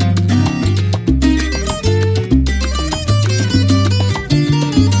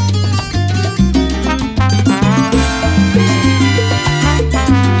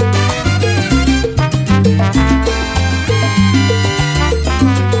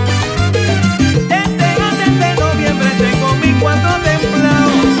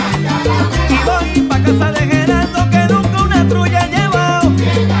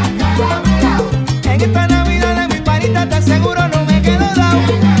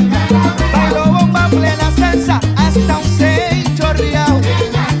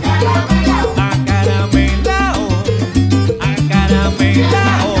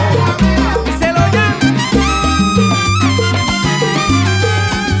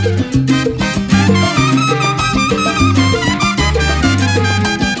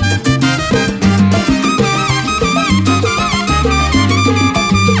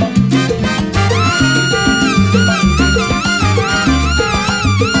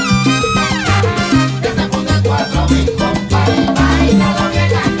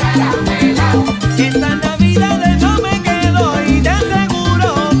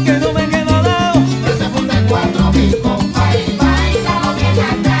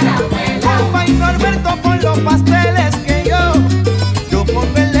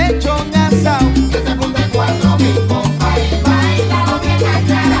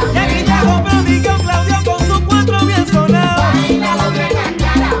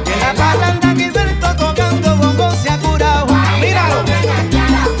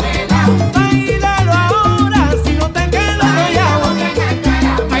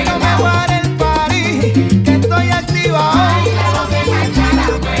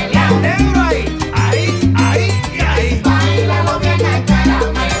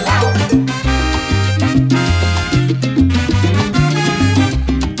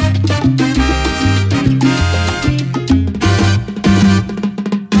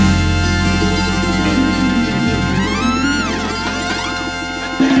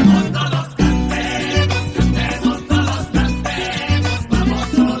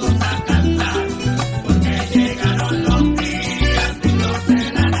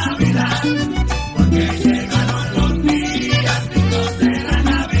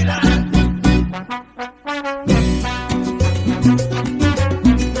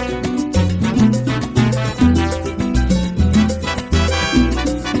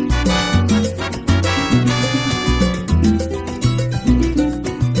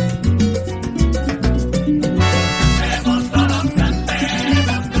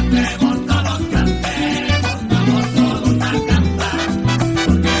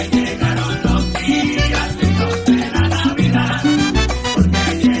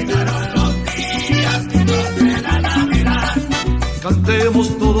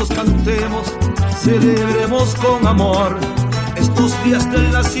 Cantemos, todos cantemos, celebremos con amor estos días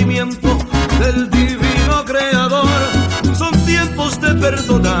del nacimiento del divino creador. Son tiempos de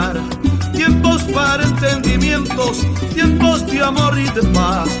perdonar, tiempos para entendimientos, tiempos de amor y de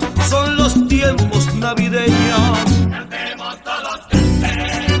paz. Son los tiempos navideños. Cantemos todos,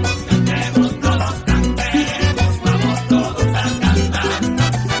 cantemos, cantemos todos, cantemos, vamos todos a cantar,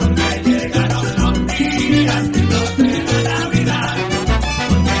 porque llegaron los días lindos de la Navidad,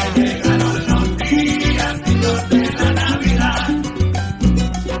 porque llegaron los días lindos de la Navidad.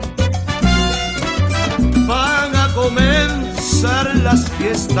 Van a comenzar las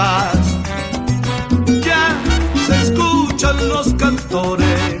fiestas, ya se escuchan los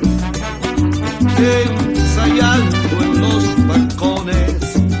cantores ensayando en los balcones,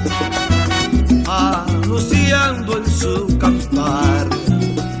 anunciando en su cantar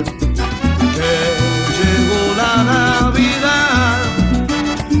que llegó la Navidad.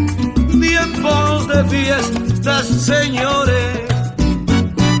 Tiempos de fiestas, señores.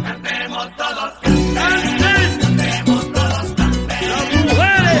 Cantemos todos, cantemos, cantemos todos, cantemos. Las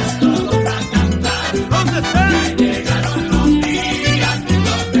mujeres, todos a cantar. ¿Dónde están? Llegaron los días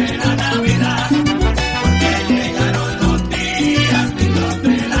lindos de la Navidad.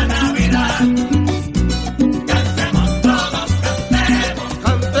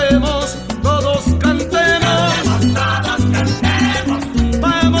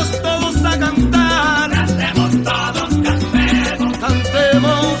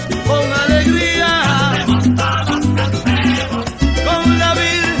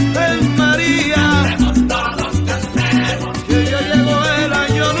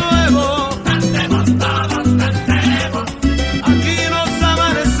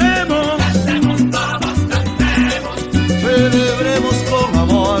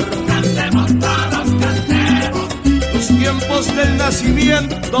 Del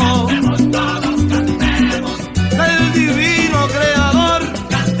nacimiento, cantemos todos, cantemos.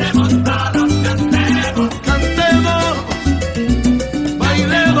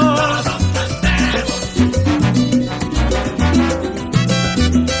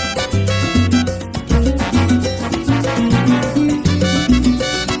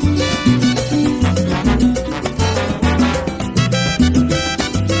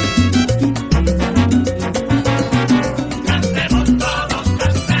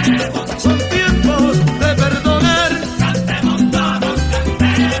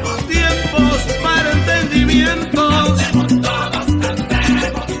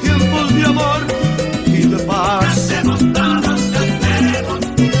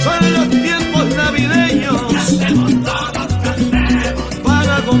 son los tiempos navideños. Cantemos todos, cantemos. Van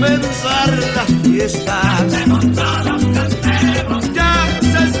a comenzar las fiestas. Cantemos todos, cantemos. Ya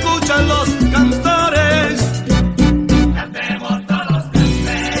se escuchan los cantores. Cantemos todos,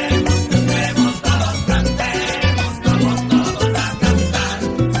 cantemos. Cantemos todos, cantemos. Vamos todos a cantar.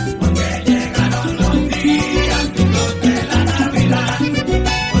 Porque llegaron los días lindos de la Navidad.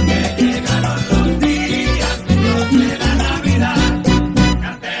 Porque llegaron los días lindos de la Navidad.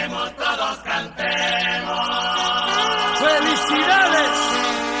 Cantemos todos, cantemos. ¡Felicidades!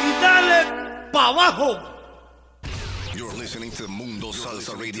 Y dale pa' abajo. You're listening to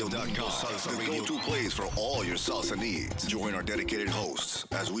MundoSalsaRadio.com, the go-to place for all your salsa needs. Join our dedicated hosts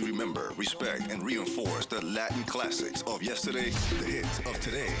as we remember, respect, and reinforce the Latin classics of yesterday, the hits of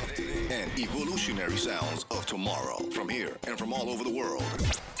today, and evolutionary sounds of tomorrow from here and from all over the world.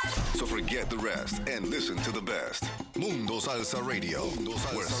 So forget the rest and listen to the best. Mundo Salsa Radio,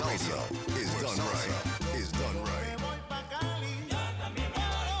 where salsa is done right. Is done right.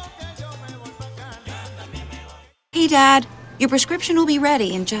 Hey, Dad, your prescription will be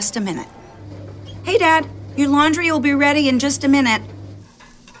ready in just a minute. Hey, Dad, your laundry will be ready in just a minute.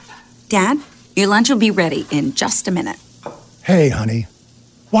 Dad, your lunch will be ready in just a minute. Hey, honey,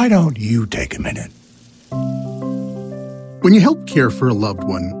 why don't you take a minute? When you help care for a loved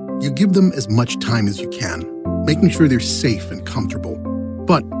one, you give them as much time as you can, making sure they're safe and comfortable.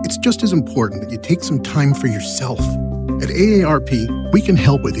 But it's just as important that you take some time for yourself. At AARP, we can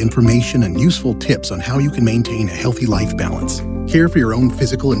help with information and useful tips on how you can maintain a healthy life balance, care for your own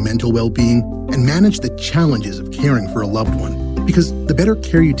physical and mental well-being, and manage the challenges of caring for a loved one. Because the better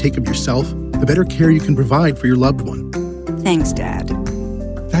care you take of yourself, the better care you can provide for your loved one. Thanks, Dad.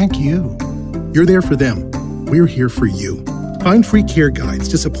 Thank you. You're there for them. We're here for you. Find free care guides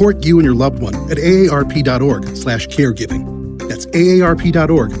to support you and your loved one at aarp.org/caregiving. That's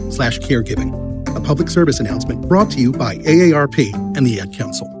aarp.org/caregiving. A public service announcement brought to you by AARP and the Ad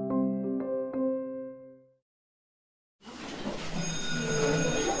Council.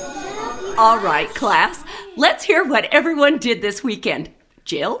 All right, class. Let's hear what everyone did this weekend.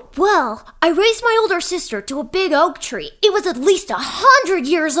 Jill? Well, I raised my older sister to a big oak tree. It was at least 100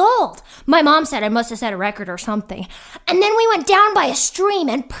 years old. My mom said I must have set a record or something. And then we went down by a stream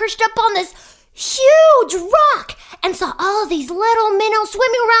and perched up on this huge rock and saw all of these little minnows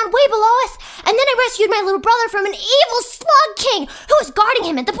swimming around way below us. And then I rescued my little brother from an evil slug king who was guarding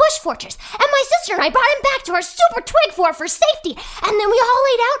him in the bush fortress. And my sister and I brought him back to our super twig fort for safety. And then we all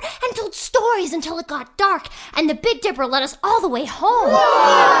laid out and told stories until it got dark. And the Big Dipper led us all the way home.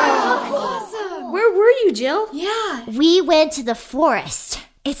 Wow. Awesome. Where were you, Jill? Yeah. We went to the forest.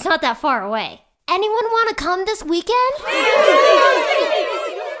 It's not that far away. Anyone want to come this weekend?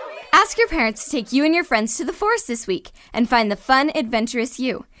 Ask your parents to take you and your friends to the forest this week and find the fun, adventurous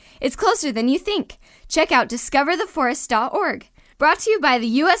you. It's closer than you think. Check out discovertheforest.org. Brought to you by the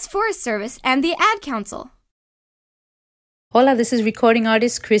U.S. Forest Service and the Ad Council. Hola, this is recording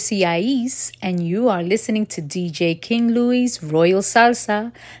artist Chrissy Aiz, and you are listening to DJ King Louie's Royal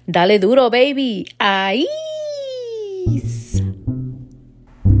Salsa. Dale duro, baby. Aiz.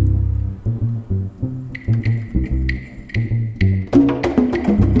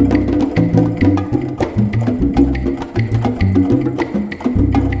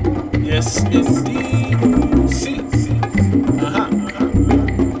 Yes, indeed. Sí. Ajá.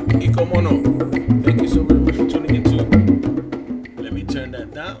 Y cómo no. Thank you so very much for tuning in too. Let me turn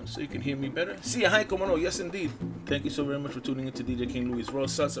that down so you can hear me better. Sí, ajá, cómo no. Yes, indeed. Thank you so very much for tuning in to DJ King Louie's Royal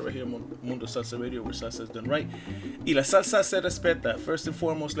Salsa right here on Mundo Salsa Radio, where salsa is done right. Y la salsa se respeta. First and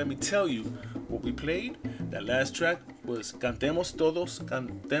foremost, let me tell you what we played. That last track was Cantemos Todos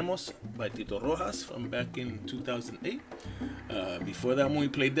Cantemos by Tito Rojas from back in 2008. Before that one, we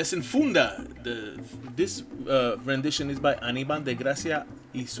played Desenfunda. This rendition is by Aníbal de Gracia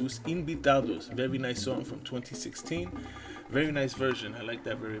y sus Invitados. Very nice song from 2016. Very nice version. I like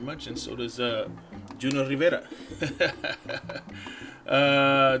that very much. And so does Juno Rivera.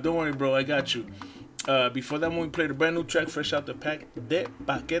 Don't worry, bro. I got you. Before that one, we played a brand new track fresh out the pack de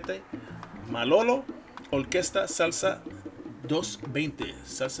Paquete. Malolo, Orquesta Salsa 220.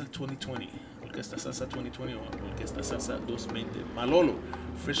 Salsa 2020. Orquesta Salsa 2020 or Orquesta Salsa 220. Malolo,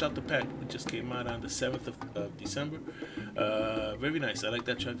 fresh out the pack. It just came out on the 7th of December. Very nice. I like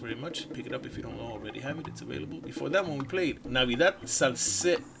that track very much. Pick it up if you don't already have it. It's available. Before that one, we played Navidad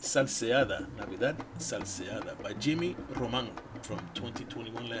Salseada. Navidad Salseada by Jimmy Roman from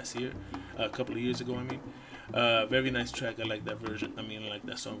 2021 last year. A couple of years ago, I mean. Very nice track. I like that version. I like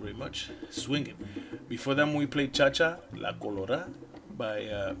that song very much. Swinging. Before that one, we played Cha Cha La Colora by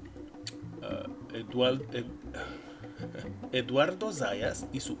Eduardo Zayas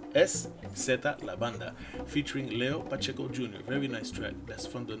y su Z La Banda, featuring Leo Pacheco Jr. Very nice track. That's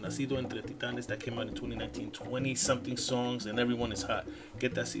from the Nacido Entre Titanes that came out in 2019. 20-something songs and everyone is hot.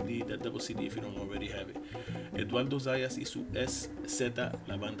 Get that CD, that double CD if you don't already have it. Eduardo Zayas y su Z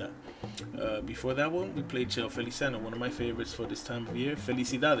La Banda. Before that one, we played Cheo Feliciano, one of my favorites for this time of year.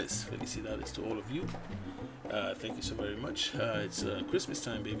 Felicidades. Felicidades to all of you. Thank you so very much. It's Christmas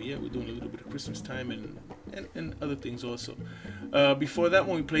time, baby. Yeah, we're doing a little bit of Christmas time and other things also. Before that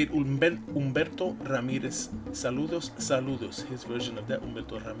one, we played Humberto Ramirez. Saludos, Saludos. His version of that,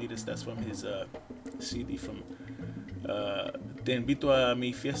 Humberto Ramirez, that's from his CD from Te Invito a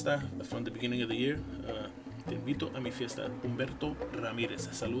Mi Fiesta from the beginning of the year. Te Invito a Mi Fiesta, Humberto Ramirez.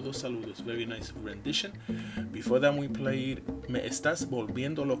 Saludos, Saludos. Very nice rendition. Before that, we played Me Estás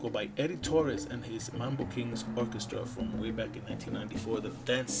Volviendo Loco by Eddie Torres and his Mambo Kings Orchestra from way back in 1994, the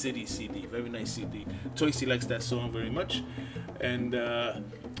Dance City CD. Very nice CD. Toysy likes that song very much. And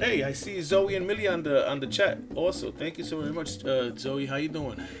hey, I see Zoe and Millie on the chat also. Thank you so very much, Zoe. How you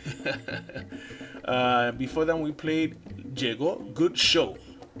doing? Before that, we played Llegó, Good Show.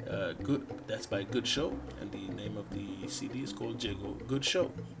 Good. That's by Good Show, and the name of the CD is called Llegó, Good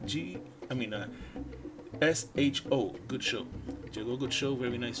Show. SHO, Good Show. Llegó, Good Show.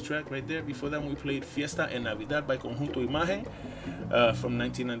 Very nice track right there. Before that, we played Fiesta en Navidad by Conjunto Imagen from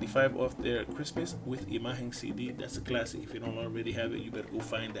 1995 off their Christmas with Imagen CD. That's a classic. If you don't already have it, you better go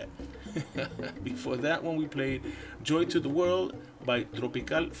find that. Before that one, we played Joy to the World by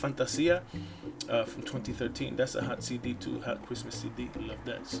Tropical Fantasia from 2013. That's a hot CD too, hot Christmas CD. Love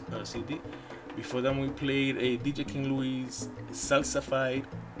that CD. Before that, we played a DJ King Louie's Salsafied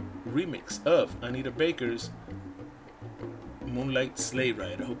remix of Anita Baker's Moonlight Sleigh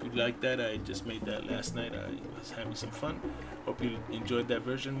Ride. I hope you like that. I just made that last night. I was having some fun. Hope you enjoyed that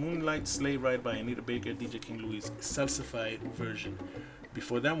version. Moonlight Sleigh Ride by Anita Baker, DJ King Louie's Salsafied version.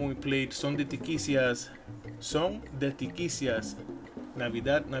 Before that, when we played Son de Tiquicias,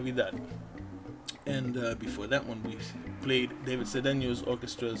 Navidad, Navidad. And before that one, we played David Cedeño's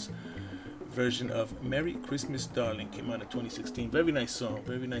orchestra's version of Merry Christmas Darling. Came out in 2016. Very nice song,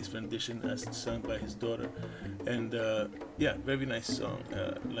 very nice rendition as sung by his daughter. And yeah, very nice song.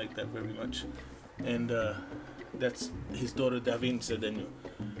 Like that very much. And that's his daughter Davin Cedeño.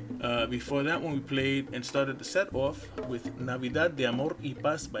 Before that one, we played and started the set off with Navidad de Amor y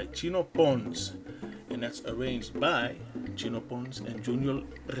Paz by Chino Pons, and that's arranged by Chino Pons and Junior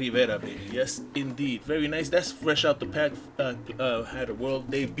Rivera, baby. Yes, indeed. Very nice. That's fresh out the pack. Had a world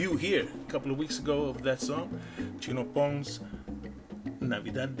debut here a couple of weeks ago of that song. Chino Pons,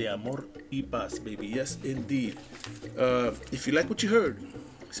 Navidad de Amor y Paz, baby. Yes, indeed. If you like what you heard,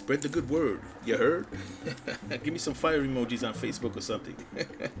 spread the good word. You heard? Give me some fire emojis on Facebook or something.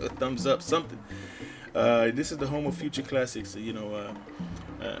 A thumbs up, something. This is the home of future classics, you know,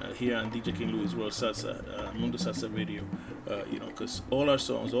 here on DJ King Louie's World Salsa, Mundo Salsa Radio, you know, because all our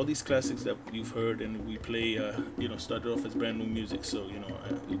songs, all these classics that you've heard and we play, you know, started off as brand new music, so, you know,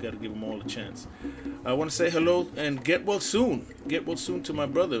 we got to give them all a chance. I want to say hello and get well soon. Get well soon to my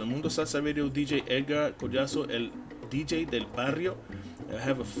brother, Mundo Salsa Radio DJ Edgar Collazo, el DJ del Barrio.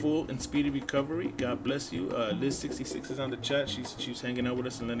 Have a full and speedy recovery. God bless you. Liz66 is on the chat. She's hanging out with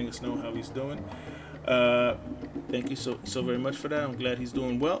us and letting us know how he's doing. Thank you so very much for that. I'm glad he's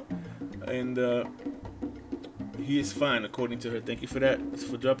doing well, and he is fine according to her. Thank you for that,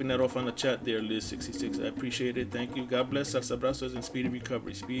 for dropping that off on the chat there, Liz66. I appreciate it. Thank you. God bless. Salsa Brazos and speedy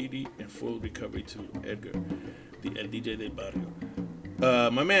recovery, speedy and full recovery to Edgar, el DJ del Barrio.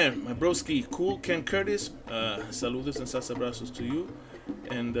 My man, my broski, Cool Ken Curtis. Saludos and salsa brazos to you.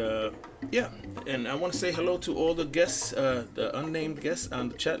 And yeah, and I want to say hello to all the guests, the unnamed guests on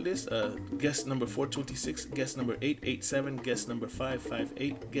the chat list. Guest number 426, guest number 887, guest number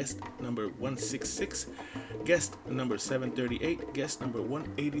 558, guest number 166, guest number 738, guest number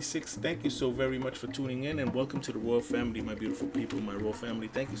 186. Thank you so very much for tuning in, and welcome to the Royal Family, my beautiful people, my Royal Family.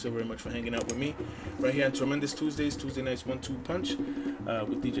 Thank you so very much for hanging out with me right here on Tremendous Tuesdays, Tuesday nights 1-2 punch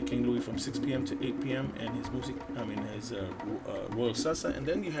with DJ King Louie from 6 p.m. to 8 p.m. and his music, his Royal Salsa. And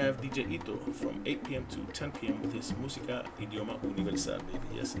then you have DJ Ito from 8 p.m. to 10 p.m. with his Música Idioma Universal, baby.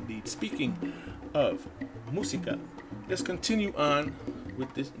 Yes, indeed. Speaking of música, let's continue on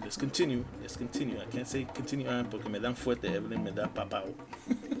with this. Let's continue. I can't say continue on porque me dan fuerte, Evelyn, me da papao.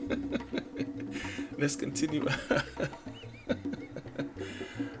 Let's continue.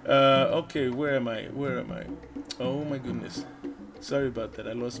 Okay, where am I? Oh my goodness. Sorry about that.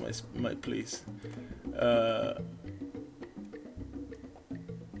 I lost my place.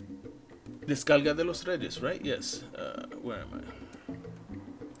 Descarga de los Reyes, right? Yes. Where am I?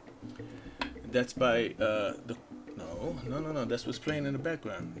 That's by no. No. That's what's playing in the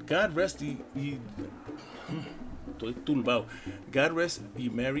background. God rest ye estoy turbado. God rest ye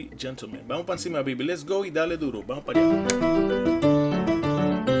merry gentlemen. Vamos para encima, baby. Let's go y dale duro. Vamos para allá.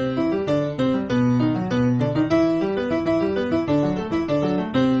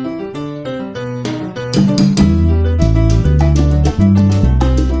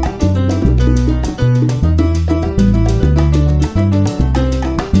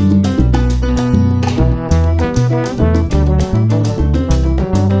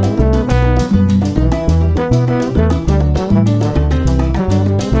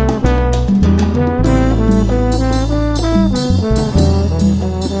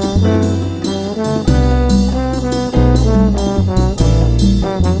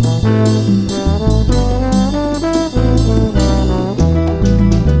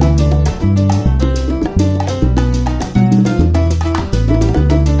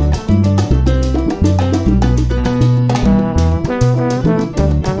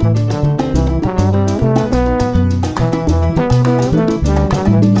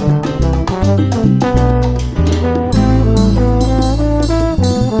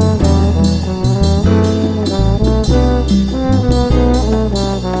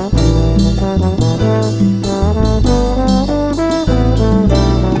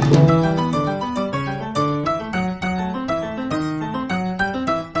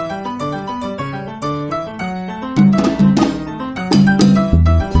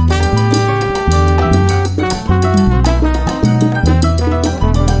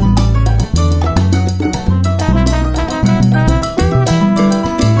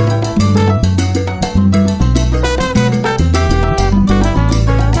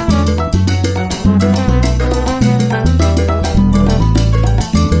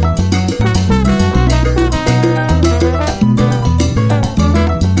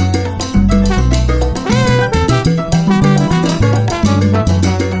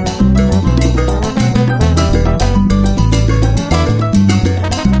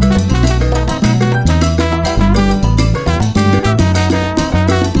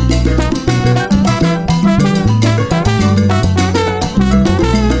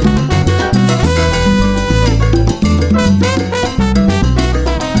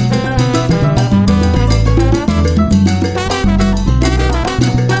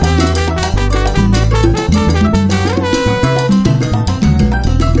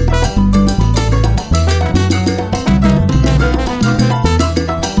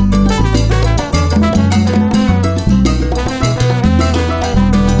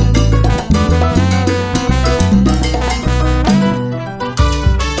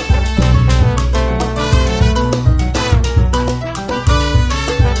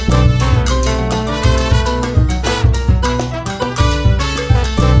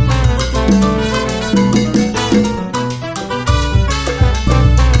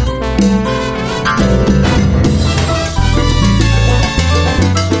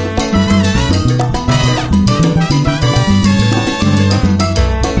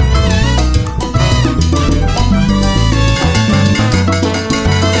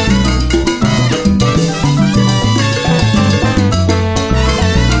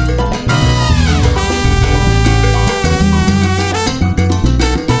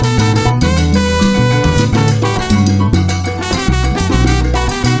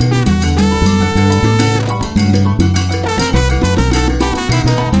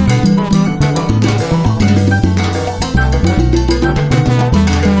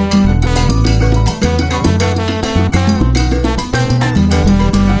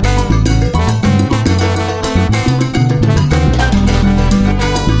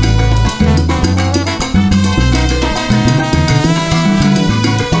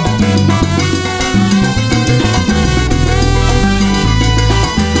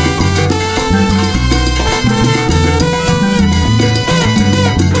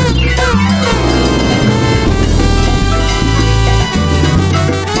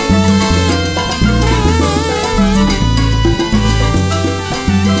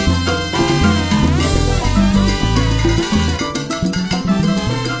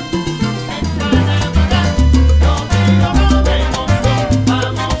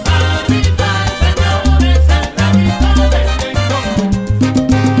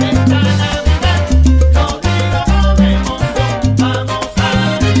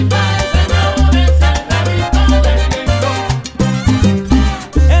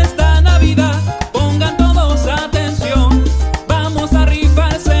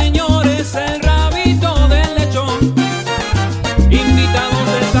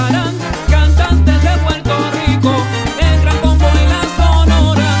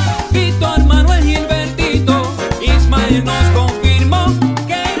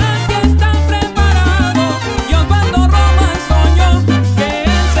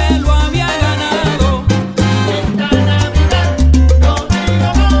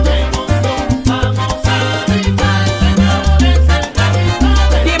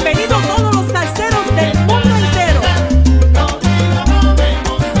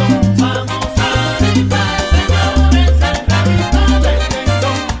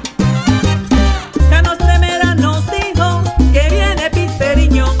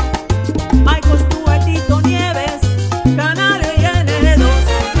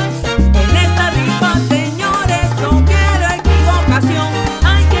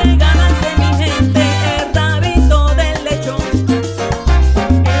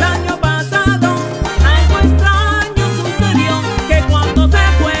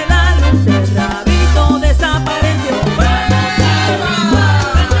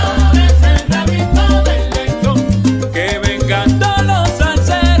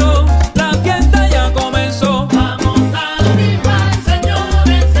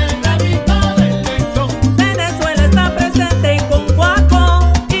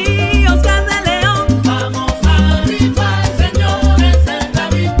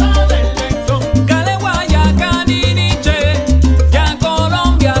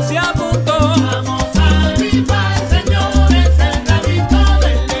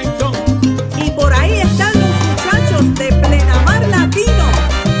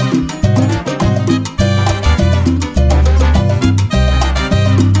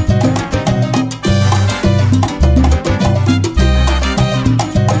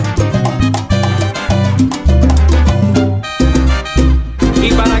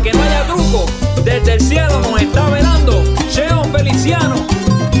 para que no haya truco, desde el cielo nos está velando Cheo Feliciano.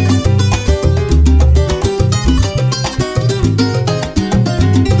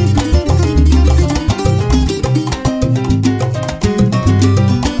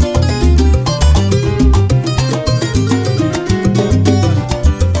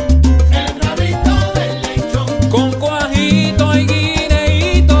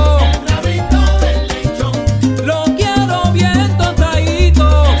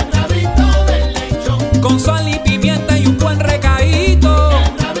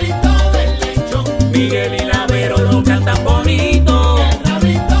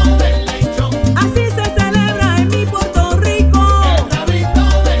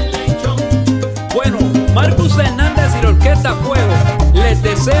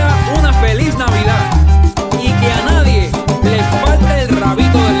 Desea una feliz Navidad y que a nadie le falte el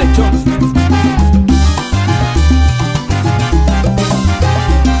rabito del lechón.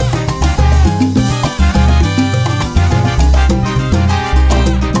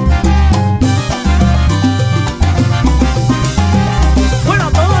 Bueno,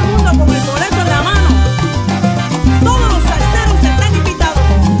 todo el mundo con el boleto en la mano. Todos los salseros están invitados.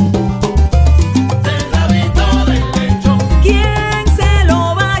 El rabito del lechón. ¿Quién se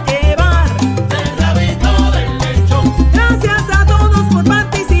lo va a llevar? El rabito del lechón. Gracias a todos por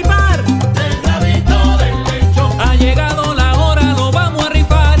participar. El rabito del lechón. Ha llegado la hora, lo vamos a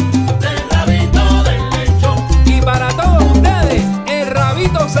rifar. El rabito del lechón. Y para todos ustedes, el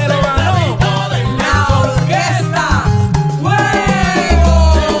rabito se lo ganó La orquesta Fuego.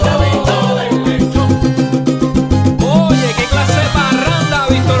 El rabito del lechón. Oye, qué clase de parranda,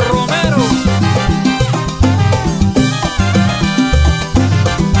 Víctor Romero.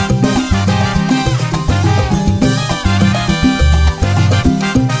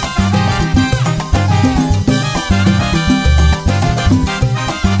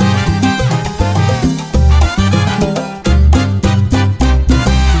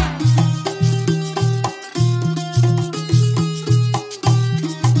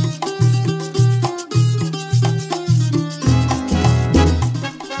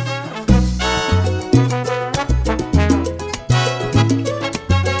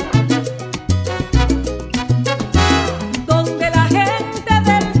 Donde la gente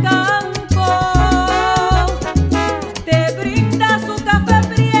del campo te brinda su café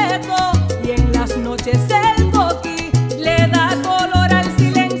prieto y en las noches el coquí le da color al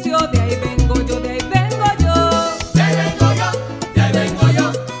silencio. De ahí vengo yo, de ahí vengo yo. De ahí vengo yo, de ahí vengo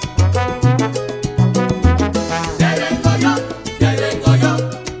yo. De ahí vengo yo, de ahí vengo yo.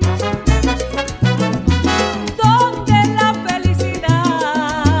 Donde la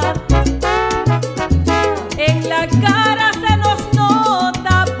felicidad en la cara se nos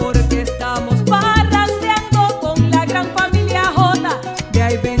nota porque estamos parrandeando con la gran familia J. De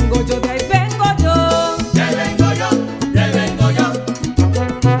ahí vengo yo, de ahí vengo yo. De ahí vengo yo, de ahí vengo yo.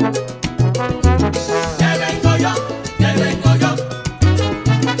 De ahí vengo yo, de ahí vengo yo.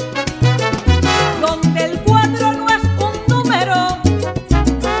 Donde el 4 no es un número,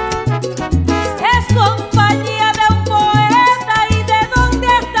 es compañía de un poeta y de donde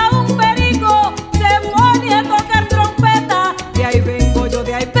hasta un perico se pone a tocar trompeta. De ahí vengo yo,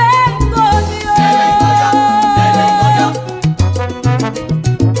 de ahí vengo yo. De ahí vengo yo, de ahí vengo yo.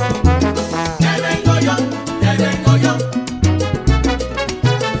 De ahí vengo yo, de ahí vengo yo.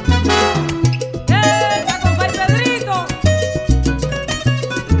 ¡Ella con Pedrito!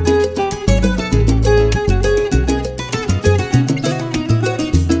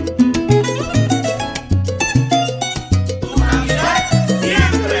 Tu Navidad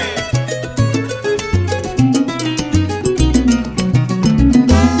siempre.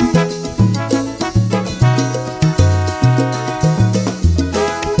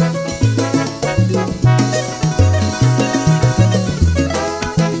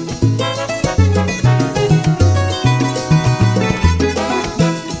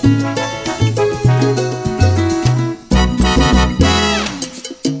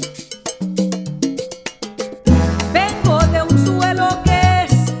 Vengo de un suelo que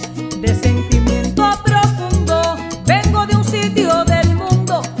es de sentimiento profundo. Vengo de un sitio del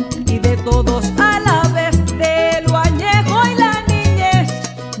mundo y de todos a la vez. De lo añejo y la niñez,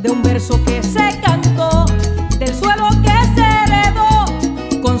 de un verso que se cantó, del suelo que se heredó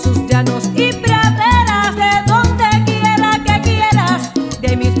con sus llanos y praderas. De donde quiera que quieras, de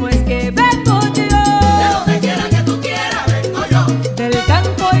ahí mismo es que vengo yo. De donde quiera que tú quieras, vengo yo. Del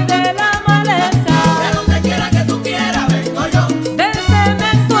campo y de la maleza. De donde quiera que tú quieras, vengo yo. Del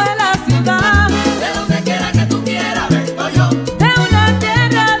cemento de la ciudad. De donde quiera que tú quieras, vengo yo. De una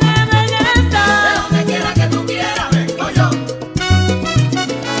tierra de belleza. De donde quiera que tú quieras, vengo yo.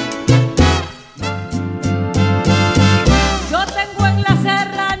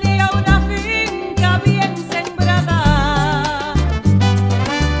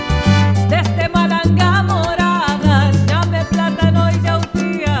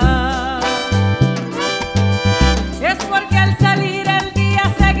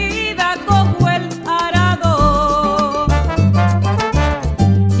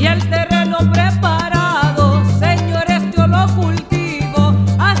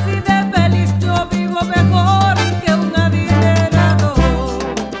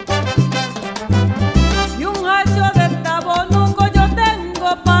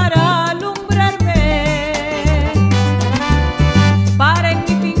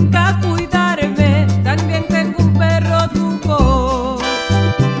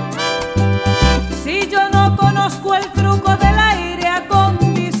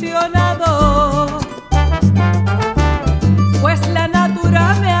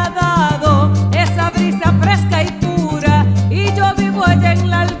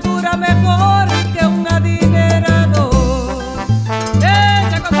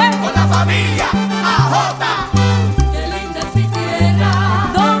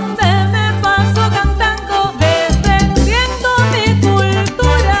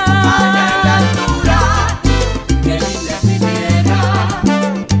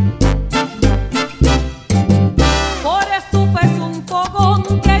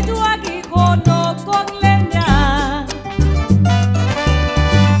 yo aguijono con leña.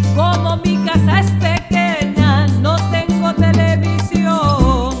 Como mi casa es pequeña, no tengo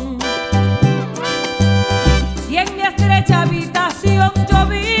televisión. Y en mi estrecha habitación yo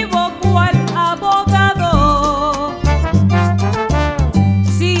vivo cual abogado.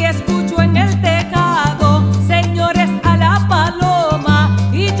 Si escucho en el tejado, señores, a la paloma,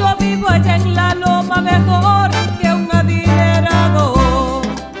 y yo vivo allá en la loma mejor que un adinerado.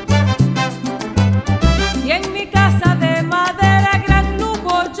 Y en mi casa de madera gran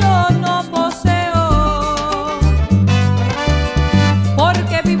lujo yo no poseo,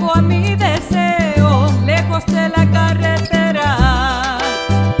 porque vivo a mi deseo, lejos de la carretera.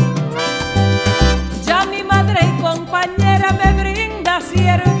 Ya mi madre y compañera me brinda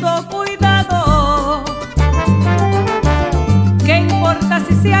cierto cuidado. ¿Qué importa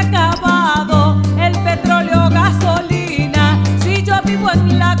si se ha acabado el petróleo o gasolina? Si yo vivo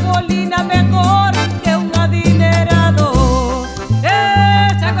en la colina mejor que un adinerado.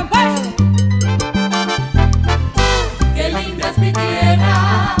 ¡Echa, compadre! Qué linda es mi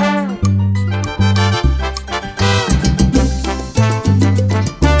tierra.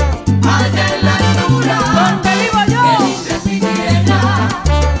 Allá en la altura, ¿dónde vivo yo? qué linda es mi tierra.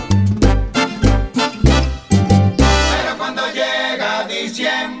 Pero cuando llega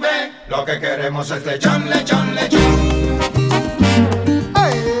diciembre, lo que queremos es lechón, lechón, lechón.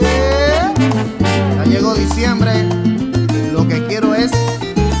 Ya llegó diciembre, lo que quiero es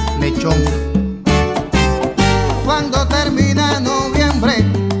lechón. Cuando termina noviembre,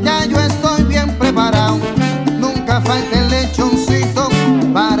 ya yo estoy bien preparado. Nunca falta el lechoncito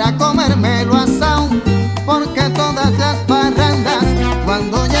para comérmelo asado. Porque todas las parrandas,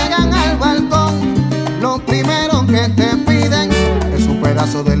 cuando llegan al balcón, lo primero que te piden es un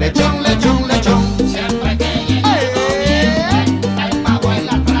pedazo de lechón, lechón, lechón. Siempre que llega noviembre, el pavo es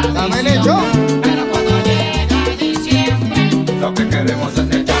la tradición. Dame lechón. Pero cuando llega diciembre, lo que queremos es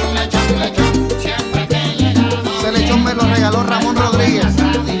lechón, lechón, lechón. Siempre que llega noviembre, Ese lechón me lo regaló Ramón Rodríguez,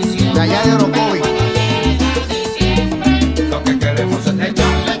 de allá de Orocovi. lo que queremos es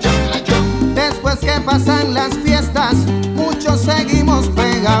lechón, lechón, lechón. Después que pasan las fiestas, muchos seguimos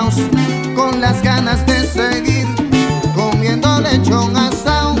pegados, con las ganas de seguir comiendo lechón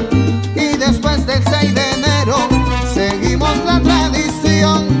asado. Y después del 6 de enero, seguimos la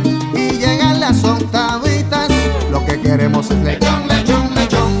tradición. Y llegan las octavitas, lo que queremos es lechón, lechón,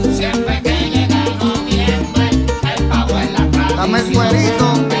 lechón. Siempre que llega noviembre, el pavo es la tradición. Dame el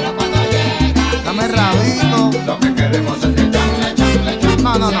cuerito, Pero cuando llega dame el rabito. lo que queremos es lechón, lechón, lechón.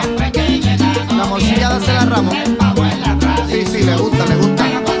 No, no, no. Siempre que llega La morcilla dásela a Ramón. el pavo es la tradición. Sí, sí, le gusta, le gusta.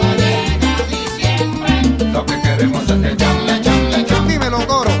 Cuando llega diciembre, lo que queremos es lechón, lechón, lechón. Dímelo,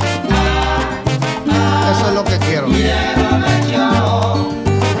 coro. Eso es lo que quiero. Quiero lechón.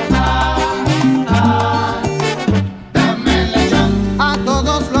 Dame lechón. A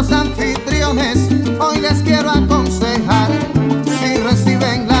todos los anfitriones hoy les quiero aconsejar: si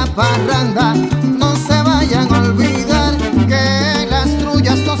reciben la parranda, no se vayan a olvidar que las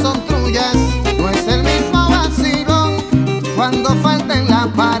trullas no son trullas, no es el mismo vacilón. Cuando falten la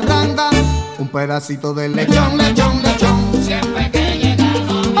parranda, un pedacito de lechón, lechón, lechón. Siempre que llega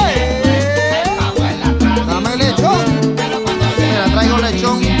noviembre, el pavo es la tradición. Dame lechón. Pero cuando Mira, traigo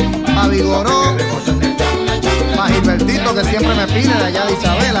lechón a Vigoró, queremos es lechón, lechón, a Gilbertito, que siempre me pide, de allá de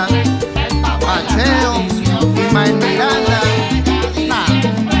Isabela, a Cheo, Ismael Miranda.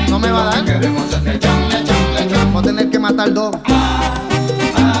 Nah, no me va a dar. queremos es lechón, lechón, lechón. Voy a tener que matar dos.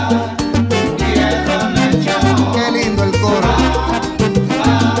 Quiero lechón. Qué lindo el coro.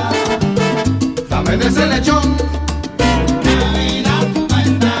 Dame de ese lechón. Navidad no es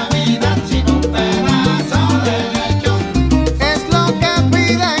Navidad sin un pedazo de lechón. Es lo que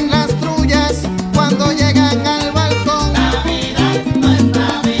piden las trullas cuando llegan al balcón. Navidad no es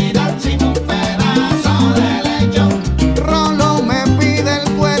Navidad sin un pedazo de lechón. Rolo me pide el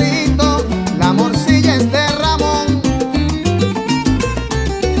cuerito, la morcilla es de Ramón,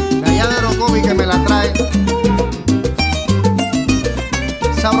 de allá de Orocovi, que me la trae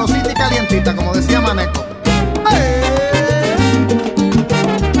sabrosita y calientita, como decía Maneco.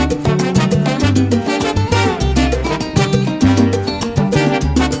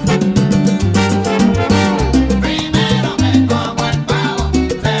 Primero me como el pavo,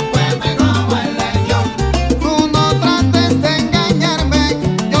 después me como el lechón. Tú no trates de engañarme,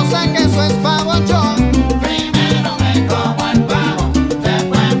 yo sé que eso es pavochón. Primero me como el pavo,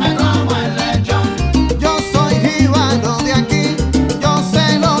 después me como el lechón. Yo soy jíbaro de aquí, yo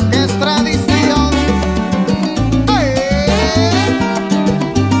sé lo que es tradición.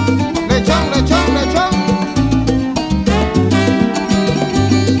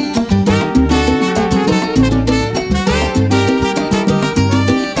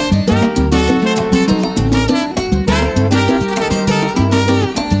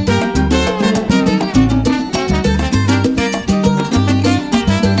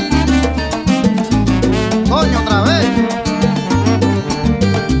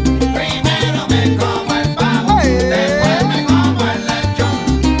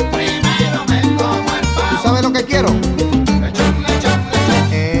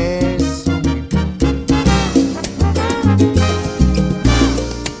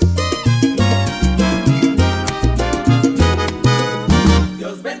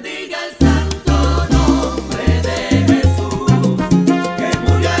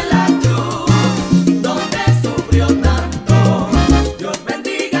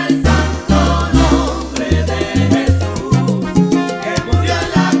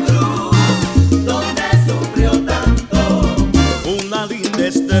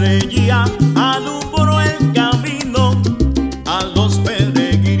 estrella alumbró el camino a los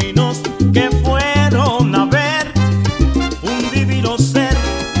peregrinos que fueron a ver un divino ser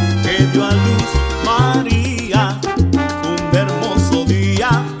que dio a luz María un hermoso día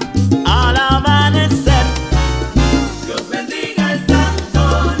al amanecer. Dios bendiga el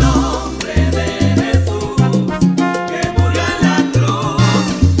santo nombre de Jesús, que murió en la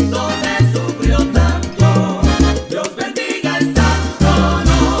cruz, donde sufrió tanto. Dios bendiga el santo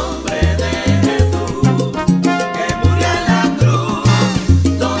nombre de Jesús, que murió en la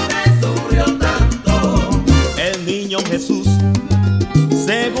cruz, donde sufrió tanto. El niño Jesús,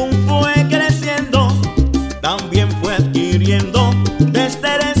 según fue creciendo, también fue adquiriendo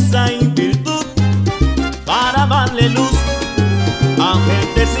destreza y virtud para darle luz a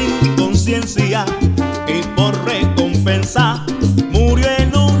gente sin conciencia, y por recompensa murió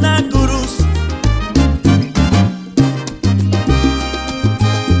en una cruz.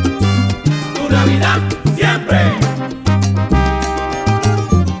 Tu Navidad siempre.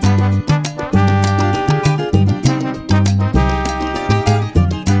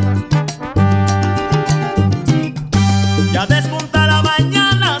 Ya despunta la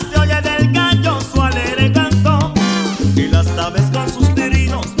mañana, se oye del gallo su alegre canto, y las aves con sus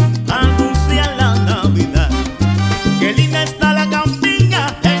trinos anuncian la Navidad. Qué linda está la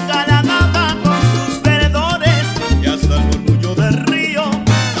campiña engalanada con sus veredores, y hasta el murmullo del río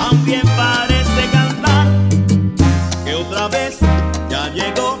también parece cantar. Que otra vez ya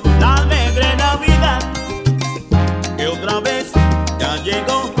llegó la alegre Navidad, que otra vez ya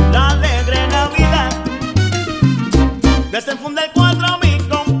llegó la alegre Navidad. Desenfunda el cuadro mi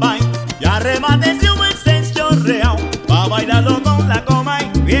compay, ya rematese un buen senso real, pa' bailarlo con la coma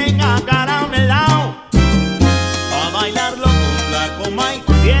y bien acaramelao. Pa' bailarlo con la coma y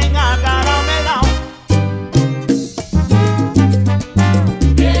bien acaramelao.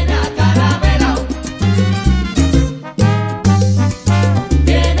 Bien acaramelao,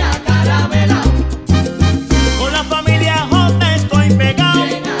 bien acaramelao, Con la familia J estoy pegado,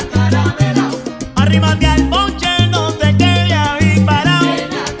 bien acaramelao, arrímate al ponche, no te quedes ahí parado, bien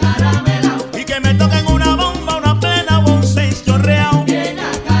acaramelao, y que me toquen una bomba, una plena, un seis chorreao. bien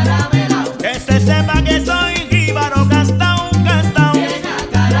acaramelao, Que se sepa que soy jíbaro castao, castao. bien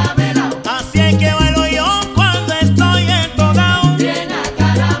acaramelao, Así es que bailo yo cuando estoy entogao. bien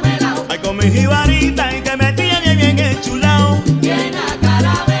acaramelao, Ay, con mi jibarita y que me tiene bien enchulao, bien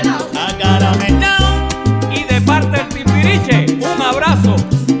acaramelao. acaramelao. Y de parte del Pimpiriche, un abrazo.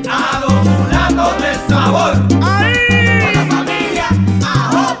 A los mulatos del sabor, ¡Ay! con la familia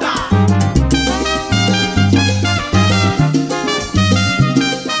AJ.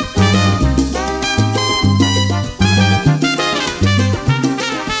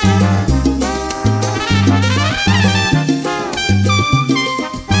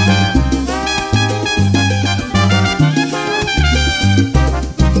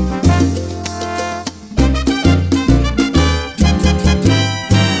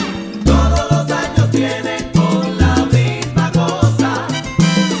 Todos los años vienen con la misma cosa.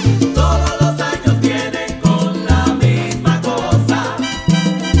 Todos los años vienen con la misma cosa.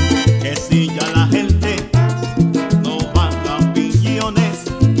 Que si ya la gente no manda millones,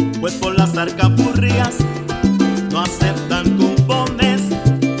 pues por las arcapurrias no aceptan cupones.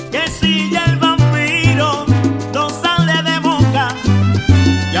 Que si ya el vampiro no sale de boca,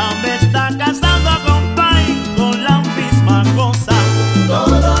 ya me está casando a compay con la misma cosa.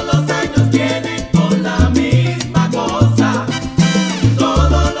 Todos los años vienen con la misma cosa.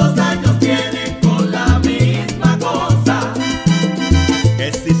 Todos los años vienen con la misma cosa.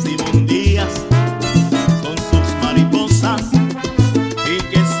 Que si Simón Díaz con sus mariposas, y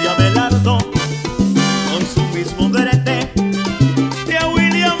que si Abelardo con su mismo derete, que a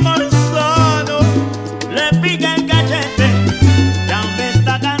William Marzano le pica el cachete, ya me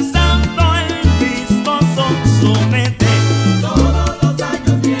está cansando el mismo sonsonete. Todos los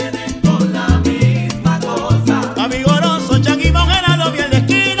años vienen con la misma cosa. Amigo Rosso, Changui Mojera, lo vi en la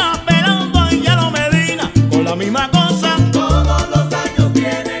esquina, esperando y ya lo Medina, con la misma cosa. Todos los años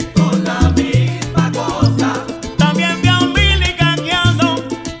vienen con la misma cosa. También vi a un Billy cañando,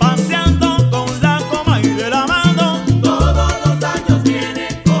 paseando con la coma y de la mano. Todos los años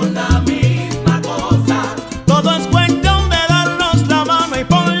vienen con la misma cosa. Todo es cuestión de darnos la mano y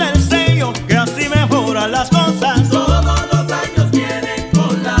ponle el sello, que así mejoran las cosas. Todos los años vienen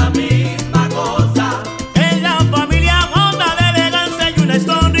con la misma cosa. En la familia Honda de elegancia hay una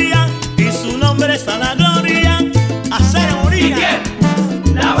historia, y su nombre es a la gloria, a ¿Y ceremonia.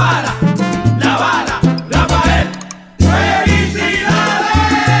 quién? La bala, Rafael. ¡Felicidades!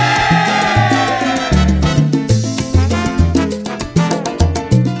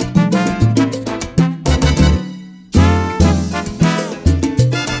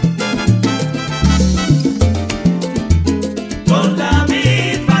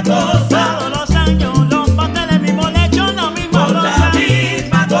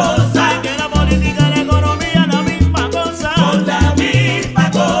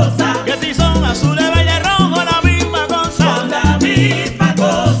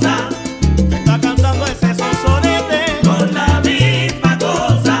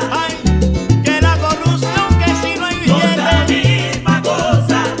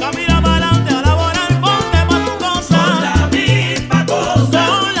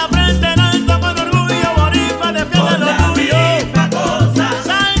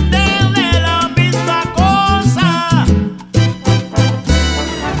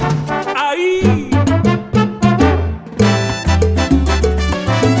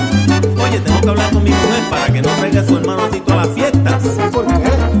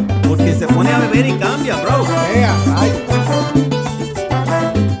 pone a beber y cambia, bro.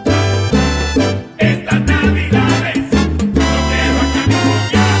 Estas navidades no quiero a que mi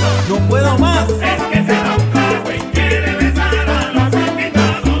cuñado. No puedo más. Es que se da un trago y quiere besar a los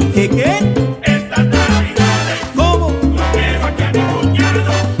invitados. ¿Qué? Estas navidades. ¿Cómo? No quiero a que mi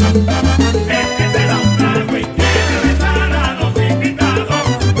cuñado. Es que se da un trago y quiere besar a los invitados.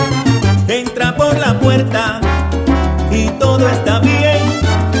 Entra por la puerta y todo está bien.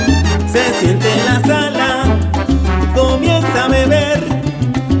 Se siente en la sala, comienza a beber.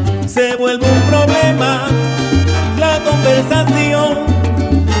 Se vuelve un problema la conversación.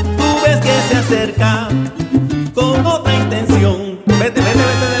 Tú ves que se acerca con otra intención. Vete de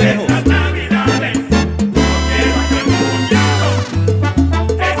lejos. Estas navidades no quiero a que mi cuñado.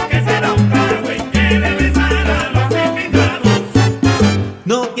 Es que se da un trago y quiere besar a los invitados.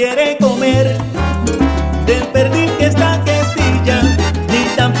 No quiere comer del pernil que está que estilla, ni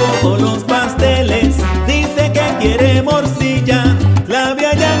tampoco los pasteles. Dice que quiere morcilla. La vi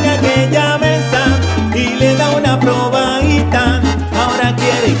allá en aquella mesa y le da una probadita. Ahora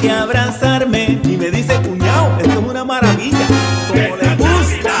quiere que abrazarme y me dice, cuñao, esto es una maravilla, como le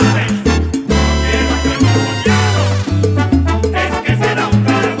gusta. Es que se da un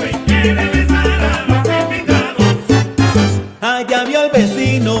trago y quiere besar a los invitados. Allá vio al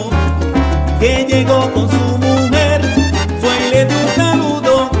vecino que llegó con su mujer, fue y le dio un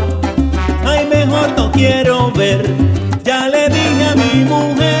saludo. Ay, mejor no quiero ver. Ya le dije a mi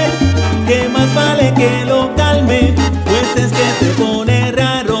mujer que más vale que lo calme, pues es que se pone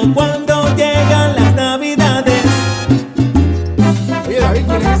raro cuando llegan las navidades. Oye, David,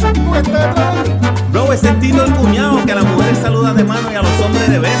 ¿quién es ese tipo que está detrás de ti? Bro, ese Tito el cuñado que a las mujeres saluda de mano y a los hombres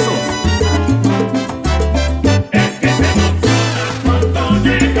de besos.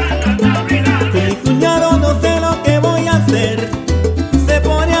 Con mi cuñado no sé lo que voy a hacer. Se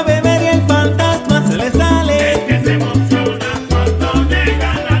pone a beber y el fantasma se le sale. Es que se emociona cuando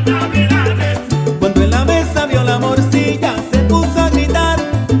llegan las navidades. Cuando en la mesa vio la morcilla se puso a gritar,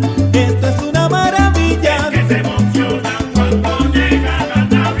 esto es una maravilla. Es que se emociona cuando llegan las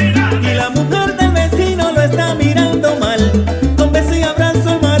navidades. Y la mujer del vecino lo está mirando mal. Con beso y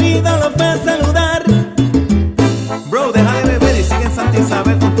abrazo el marido lo fue a saludar. Bro, deja de beber y sigue en Santa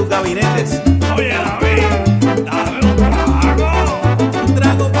Isabel con tus gabinetes. Oye, David, dame un trago. ¿Un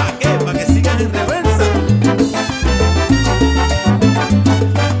trago para qué? Para que sigas en reversa.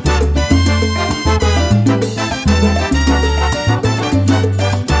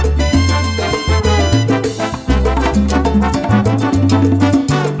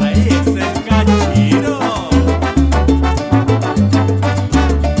 Ay, ese cachiro.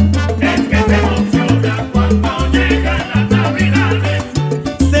 Es que se emociona cuando llegan las navidades.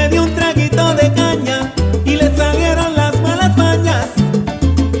 Se dio un traguito de caña y le salieron las malas mañas.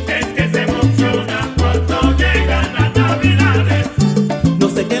 Es que se emociona cuando llegan las navidades. No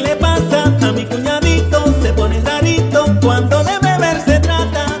sé qué le pasa a mi cuñadito, se pone rarito cuando de beber se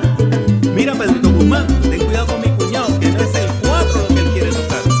trata. Mira, Pedrito Guzmán, ten cuidado con mi cuñado, que no es el 4 lo que él quiere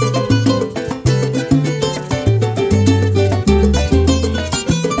tocar.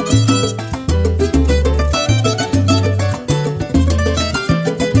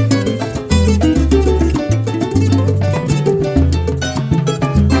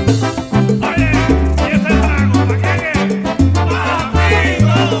 Oye, ¿y ese trago para quién es?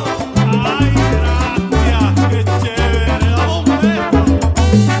 ¡Amigo! Ay, gracias, qué chévere, dame un beso.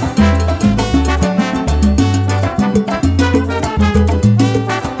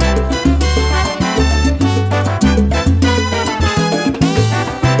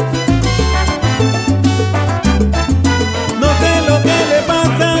 No sé lo que le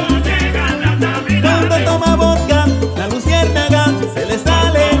pasa Cuando llegan las cuando navidades. toma vodka, la luciérnaga se le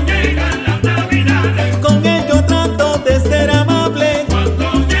sale. Llegan las navidades. Con ello trato de ser amable,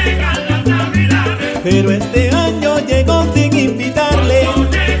 Cuando llegan las navidades. pero este año llegó sin invitarle.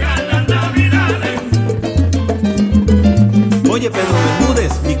 Cuando llegan las navidades. Oye, Pedro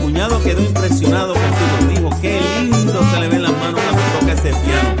Bermúdez, mi cuñado quedó impresionado contigo. Dijo, qué lindo se le ven las manos cuando toca ese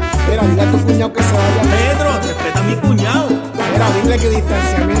piano. Mira, dile a tu cuñado que se vaya. Pedro, respeta a mi cuñado. Mira, dile que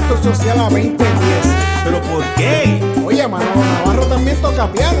distanciamiento social a 20-10. ¿Pero por qué? Oye, Manolo Navarro también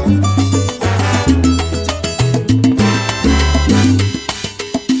toca piano.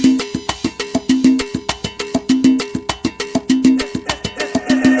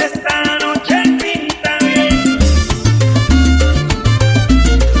 Esta noche pinta bien.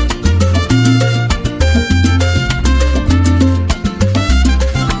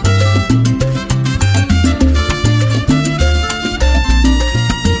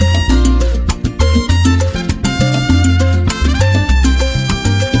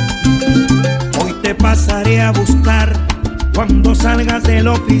 pasaré a buscar. Cuando salgas de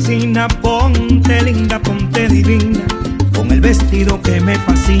la oficina, ponte linda, ponte divina, con el vestido que me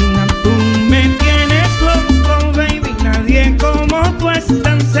fascina. Tú me tienes loco, baby, nadie como tú es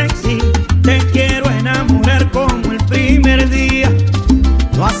tan sexy. Te quiero enamorar como el primer día.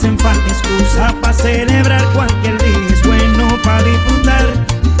 No hacen falta excusas para celebrar, cualquier día es bueno para disfrutar.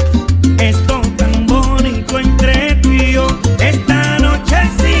 Esto tan bonito entre tú y yo, esta noche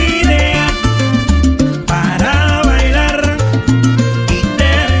es ideal para bailar y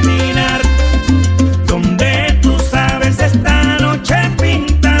terminar. Donde tú sabes esta noche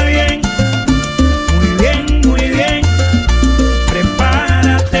pinta bien, muy bien, muy bien.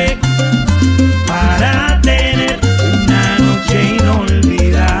 Prepárate para tener una noche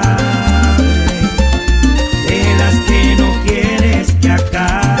inolvidable, de las que no quieres que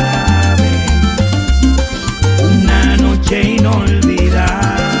acabe. Una noche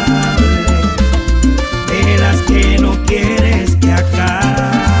inolvidable, de las que no quieres que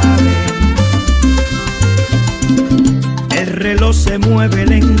acabe. El reloj se mueve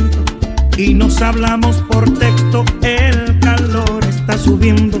lento y nos hablamos por texto. El calor está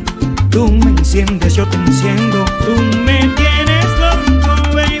subiendo, tú me enciendes, yo te enciendo. Tú me tienes loco,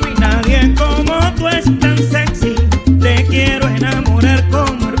 baby, nadie como tú es tan sexy. Te quiero enamorar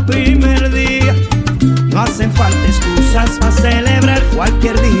como el primer día. No hacen falta excusas para celebrar,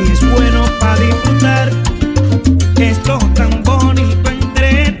 cualquier día es bueno para disfrutar. Esto tan bonito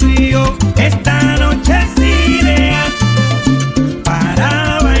entre tú y yo, esta noche es ideal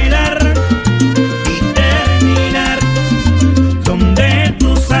para bailar y terminar. Donde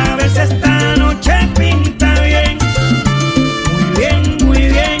tú sabes esta noche pinta bien, muy bien, muy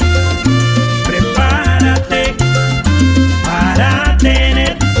bien. Prepárate para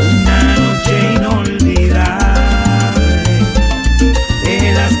tener una noche inolvidable,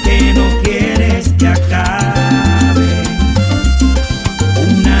 de las que no quieres que acabe.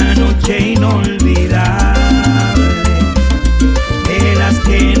 Una noche inolvidable, de las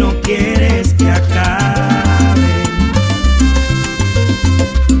que no quieres que acabe.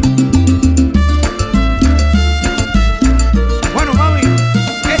 Bueno, mami,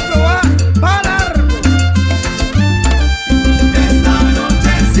 esto va para largo. Esta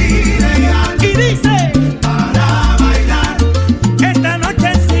noche es ideal Y dice, para bailar. esta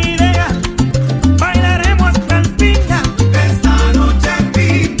noche es ideal, bailaremos cantina. Esta noche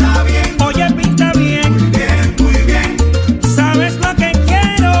pinta bien, Oye, pinta bien, muy bien, muy bien. sabes lo que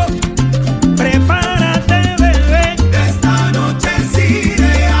quiero, prepárate, bebé. Esta noche es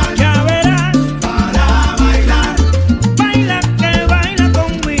ideal Ya verás, para bailar. baila que baila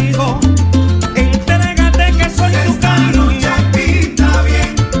conmigo. Entrégate que soy tu Esta cariño, noche pinta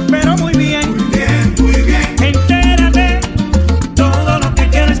bien, pero muy bien. muy bien, muy bien. Entérate, todo lo que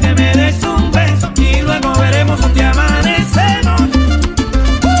quiero es que me des un beso y luego veremos dónde amanecemos.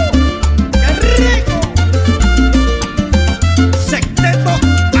 ¡Qué rico! Secteto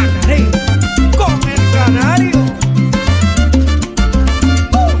Acaré con el canario.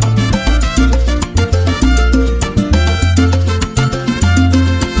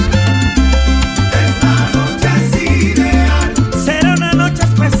 Esta noche es ideal, Será una noche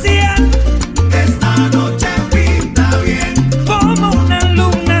especial, esta noche pinta bien. como una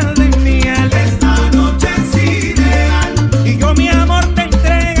luna de miel. Esta noche es ideal, Y yo mi amor te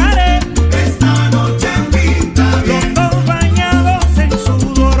entregaré, esta noche pinta bien. los dos bañados en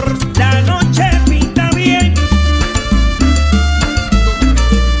sudor. La noche pinta bien.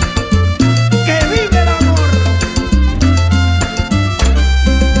 ¡Que vive el amor!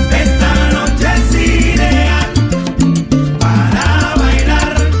 Esta noche es ideal para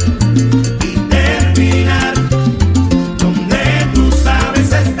bailar y terminar. Donde tú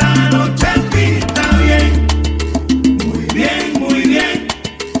sabes esta noche pinta bien, muy bien, muy bien.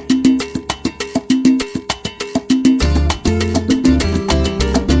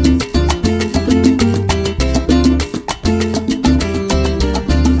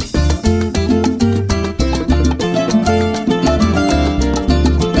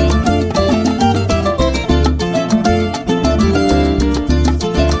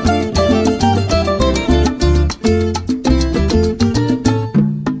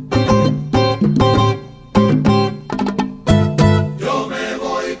 Yo me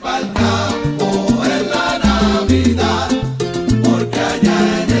voy pa'l campo en la Navidad, porque allá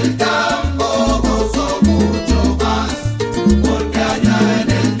en el campo gozo mucho más, porque allá en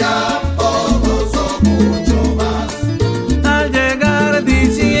el campo gozo mucho más. Al llegar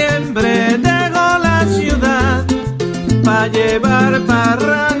diciembre dejo la ciudad pa' llevar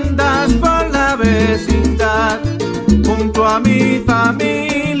parrandas por la vecindad junto a mi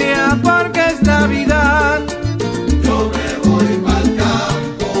familia porque es Navidad.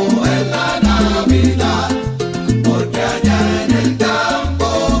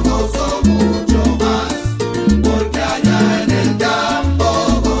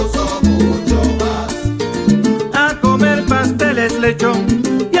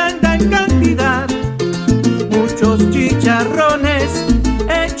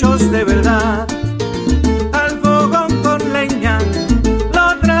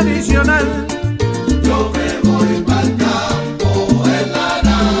 tradicional. Yo me voy pa'l campo en la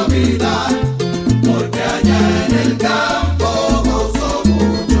Navidad, porque allá en el campo gozo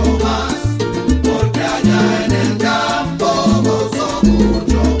mucho más, porque allá en el campo gozo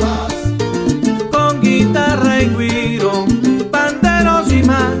mucho más. Con guitarra y güiro, panderos y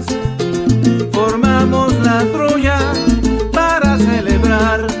más, formamos la trulla para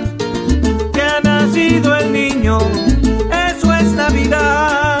celebrar que ha nacido el niño, eso es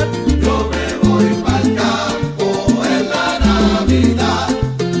Navidad. Yo me voy pa'l campo en la Navidad,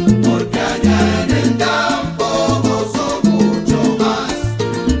 porque allá en el campo gozo mucho más,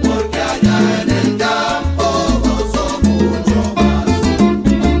 porque allá en el campo gozo mucho más.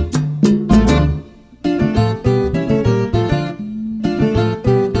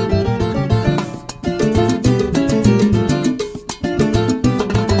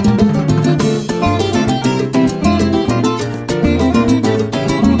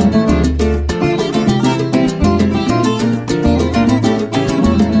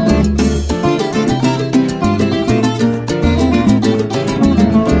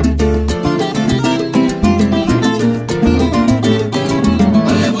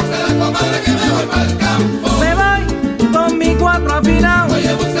 Me voy con mi cuatro afinado,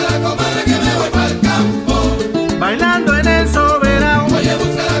 Oye, busca la comadre que me voy pa'l campo. bailando en el soberano. Oye,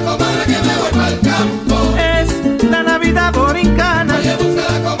 busca la comadre que me voy pa'l campo. Es la Navidad borincana, Oye, busca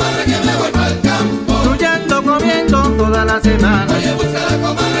la comadre que me voy pa'l campo. fluyendo, comiendo toda la semana. Oye, busca la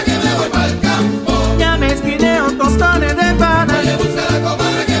comadre que me voy pa'l campo. Ya me esquineo tostones de pana. Oye, busca la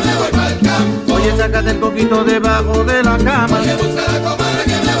comadre que me voy pa'l campo. Oye, sácate el poquito debajo de la cama. Oye, busca la comadre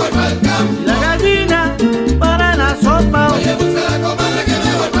que me voy pa'l campo. La gallina para la sopa. Oye, busca la comadre que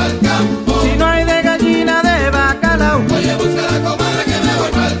me voy pa'l campo. Si no hay de gallina de bacalao. Oye, busca la comadre que me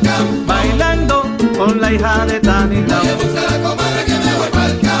voy pa'l campo. Bailando con la hija de Tanilao. Oye, busca la comadre que me voy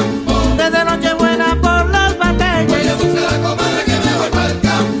pa'l campo. Desde Nochebuena por los Oye, batalles busca la comadre que me voy pa'l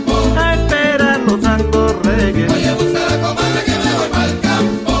campo. a esperar los santos reyes. Oye, busca la comadre que me voy pa'l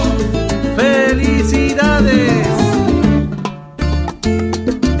campo. ¡Felicidades!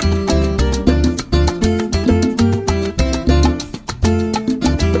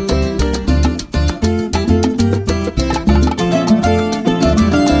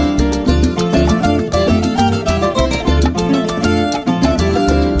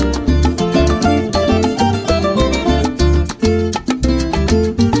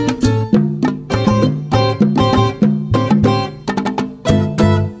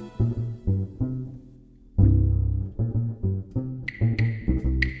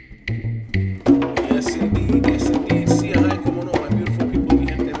 Yes, indeed. Yes, indeed. See, hi, como no, my beautiful people, mi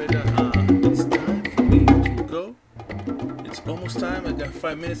gente bella. It's time for me to go. It's almost time. I got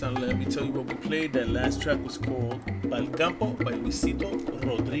 5 minutes, and let me tell you what we played. That last track was called Pal Campo by Luisito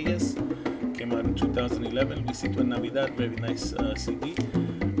Rodriguez. Came out in 2011. Luisito en Navidad, very nice CD.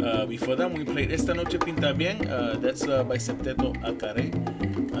 Before that, we played Esta Noche Pinta Bien. That's by Septeto Acaré,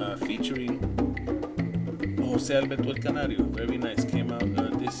 featuring Jose Alberto El Canario. Very nice. Came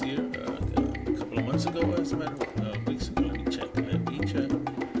out this year, a couple of months ago, as a matter of weeks ago. Let me check.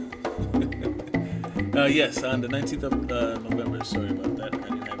 Yes, on the 19th of November. Sorry about that. I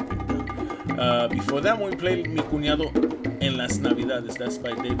didn't have it written down. Before that, we played Mi Cuñado en las Navidades. That's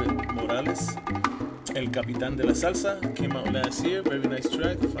by David Morales. El Capitán de la Salsa came out last year. Very nice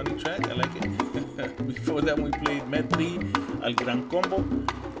track. Funny track. I like it. Before that, we played Medley Al Gran Combo.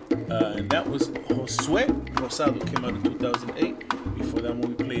 And that was Josué Rosado, came out in 2008. Before that,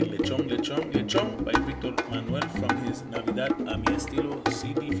 we played Lechón, Lechón, Lechón by Víctor Manuel from his Navidad a mi estilo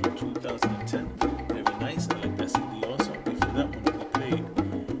CD from 2010. Very nice, I like that CD also. Before that one, we played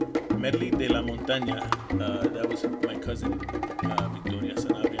Medley de la Montaña. That was my cousin, Victoria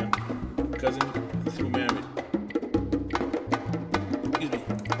Sanabria. Cousin through marriage.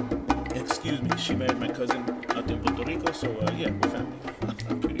 Excuse me, she married my cousin out in Puerto Rico, so yeah, we're family.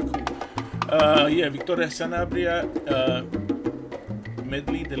 Pretty cool. Yeah, Victoria Sanabria,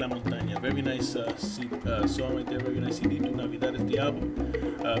 Medley de la Montaña. Very nice song right there, very nice CD. Tu Navidad is the album.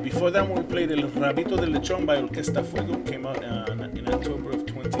 Before that, when we played El Rabito del Lechón by Orquesta Fuego, came out in October of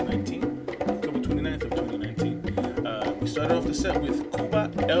 2019, October 29th of 2019. We started off the set with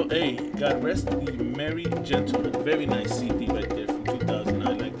Cuba, LA, God Rest the Merry Gentleman. Very nice CD right there from 2000.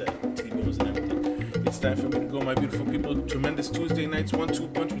 I like that. T-bills and everything. It's time for me to go, my beautiful people. Tremendous Tuesday nights,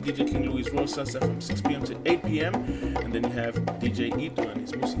 1-2 punch with DJ King Louie's Roll Salsa from 6 p.m. to 8 p.m. And then you have DJ Ito and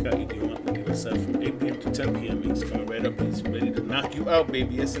his Música Idioma on the other side from 8 p.m. to 10 p.m. He's coming right up. He's ready to knock you out,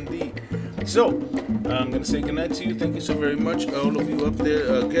 baby. Yes, indeed. So, I'm going to say goodnight to you. Thank you so very much, all of you up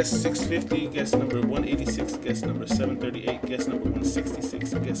there. Guest 650, guest number 186, guest number 738, guest number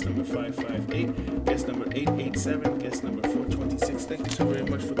 166, guest guest number 558, guest number 887, guest number 426. Thank you so very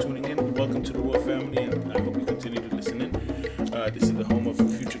much for tuning in. Welcome to the World Family, and I hope you continue to listen in. This is the home of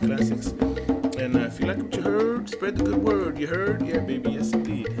future classics. And if you like what you heard, spread the good word. You heard? Yeah, baby, yes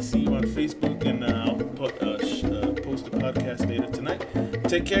indeed. See you on Facebook, and I'll post the podcast later tonight.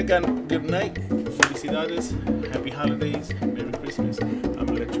 Take care, good night. Felicidades, happy holidays, Merry Christmas. I'm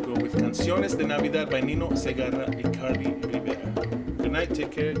gonna let you go with Canciones de Navidad by Nino Segarra y Carly Rivera. Good night,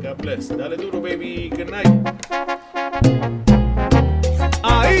 take care, God bless. Dale duro, baby, good night.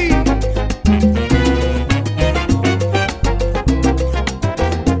 Ahí.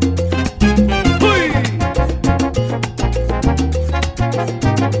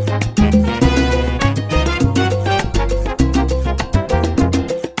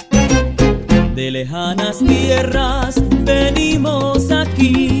 De lejanas tierras venimos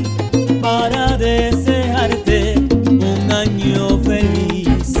aquí para desearte un año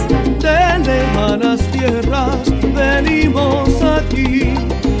feliz. De lejanas tierras venimos aquí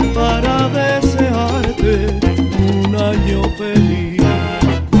para desearte un año feliz.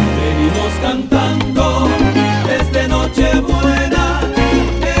 Venimos cantando desde Nochebuena,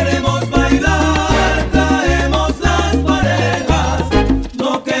 queremos bailar, traemos las parejas,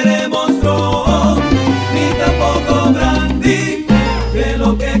 no queremos ron ni tampoco brandy, que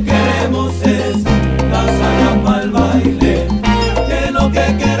lo que queremos es la sala pa'l baile, que lo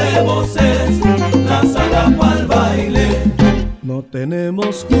que queremos es la sala pa'l baile. No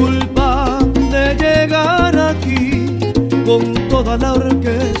tenemos culpa de llegar aquí con toda la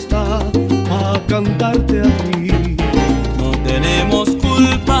orquesta a cantarte a ti. No tenemos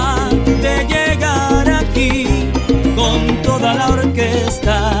culpa de llegar aquí con toda la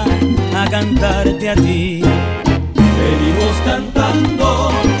orquesta a cantarte a ti. Venimos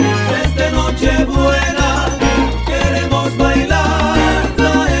cantando desde Nochebuena, queremos bailar,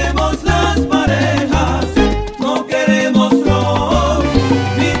 traemos las parejas, no queremos ron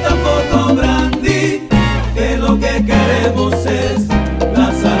ni tampoco brandy, que lo que queremos es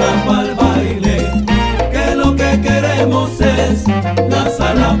la sala pa'l baile, que lo que queremos es la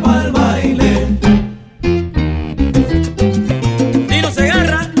sala pa'l baile. Nino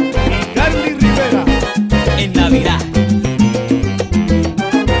Segarra, Carly Rivera, en Navidad.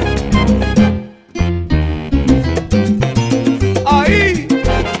 ahí.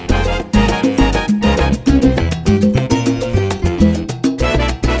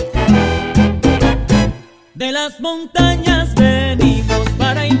 De las montañas venimos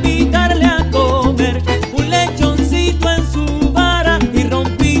para invitarle a comer un lechoncito en su vara y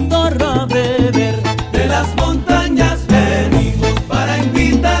rompitorro a beber. De las montañas venimos para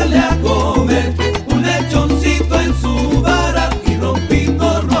invitarle a comer un lechoncito en su vara y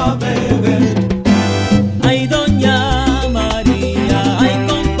rompitorro a beber. Ay, doña María, ay,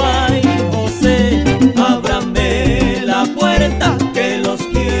 compay José, ábrame la puerta que los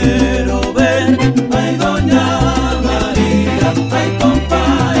quiero ver. Ay, doña María, ay,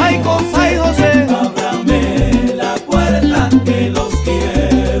 compay José, ábrame la puerta que los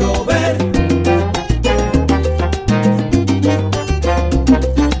quiero ver.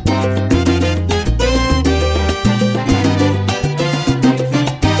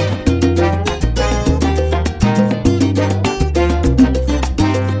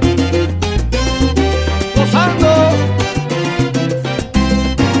 gozando.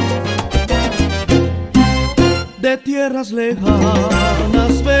 De tierras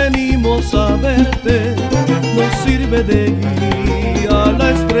lejanas venimos a verte, nos sirve de guía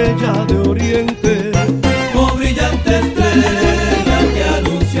la estrella de oriente. Oh brillante estrella que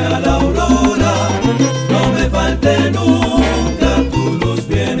anuncia la aurora, no me falte nunca tu luz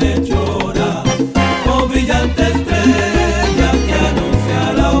bienhechora. Oh brillante estrella que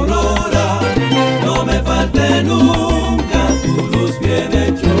anuncia la aurora, no me falte nunca tu luz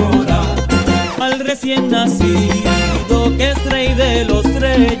bienhechora. Al recién nacido que es rey de los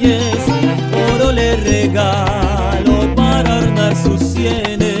reyes, oro le regalo para ornar sus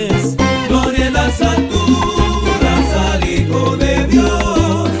sienes. Gloria en las alturas al Hijo de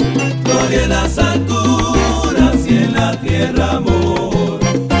Dios, gloria en las alturas y en la tierra amor.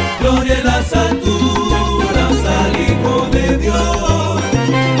 Gloria en las alturas al Hijo de Dios,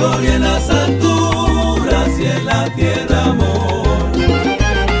 gloria en las alturas y en la tierra amor.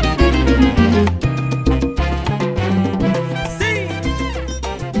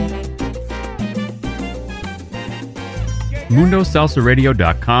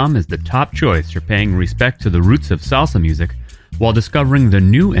 MundoSalsaRadio.com is the top choice for paying respect to the roots of salsa music while discovering the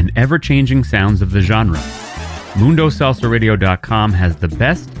new and ever-changing sounds of the genre. MundoSalsaRadio.com has the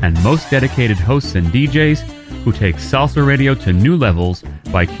best and most dedicated hosts and DJs who takes salsa radio to new levels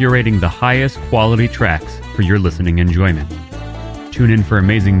by curating the highest quality tracks for your listening enjoyment. Tune in for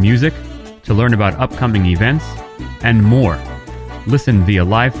amazing music, to learn about upcoming events, and more. Listen via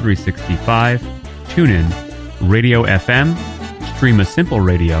Live 365, TuneIn, Radio FM, Stream a Simple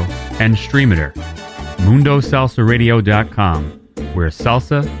Radio, and Streamiter. MundoSalsaRadio.com, where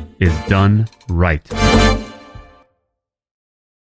salsa is done right.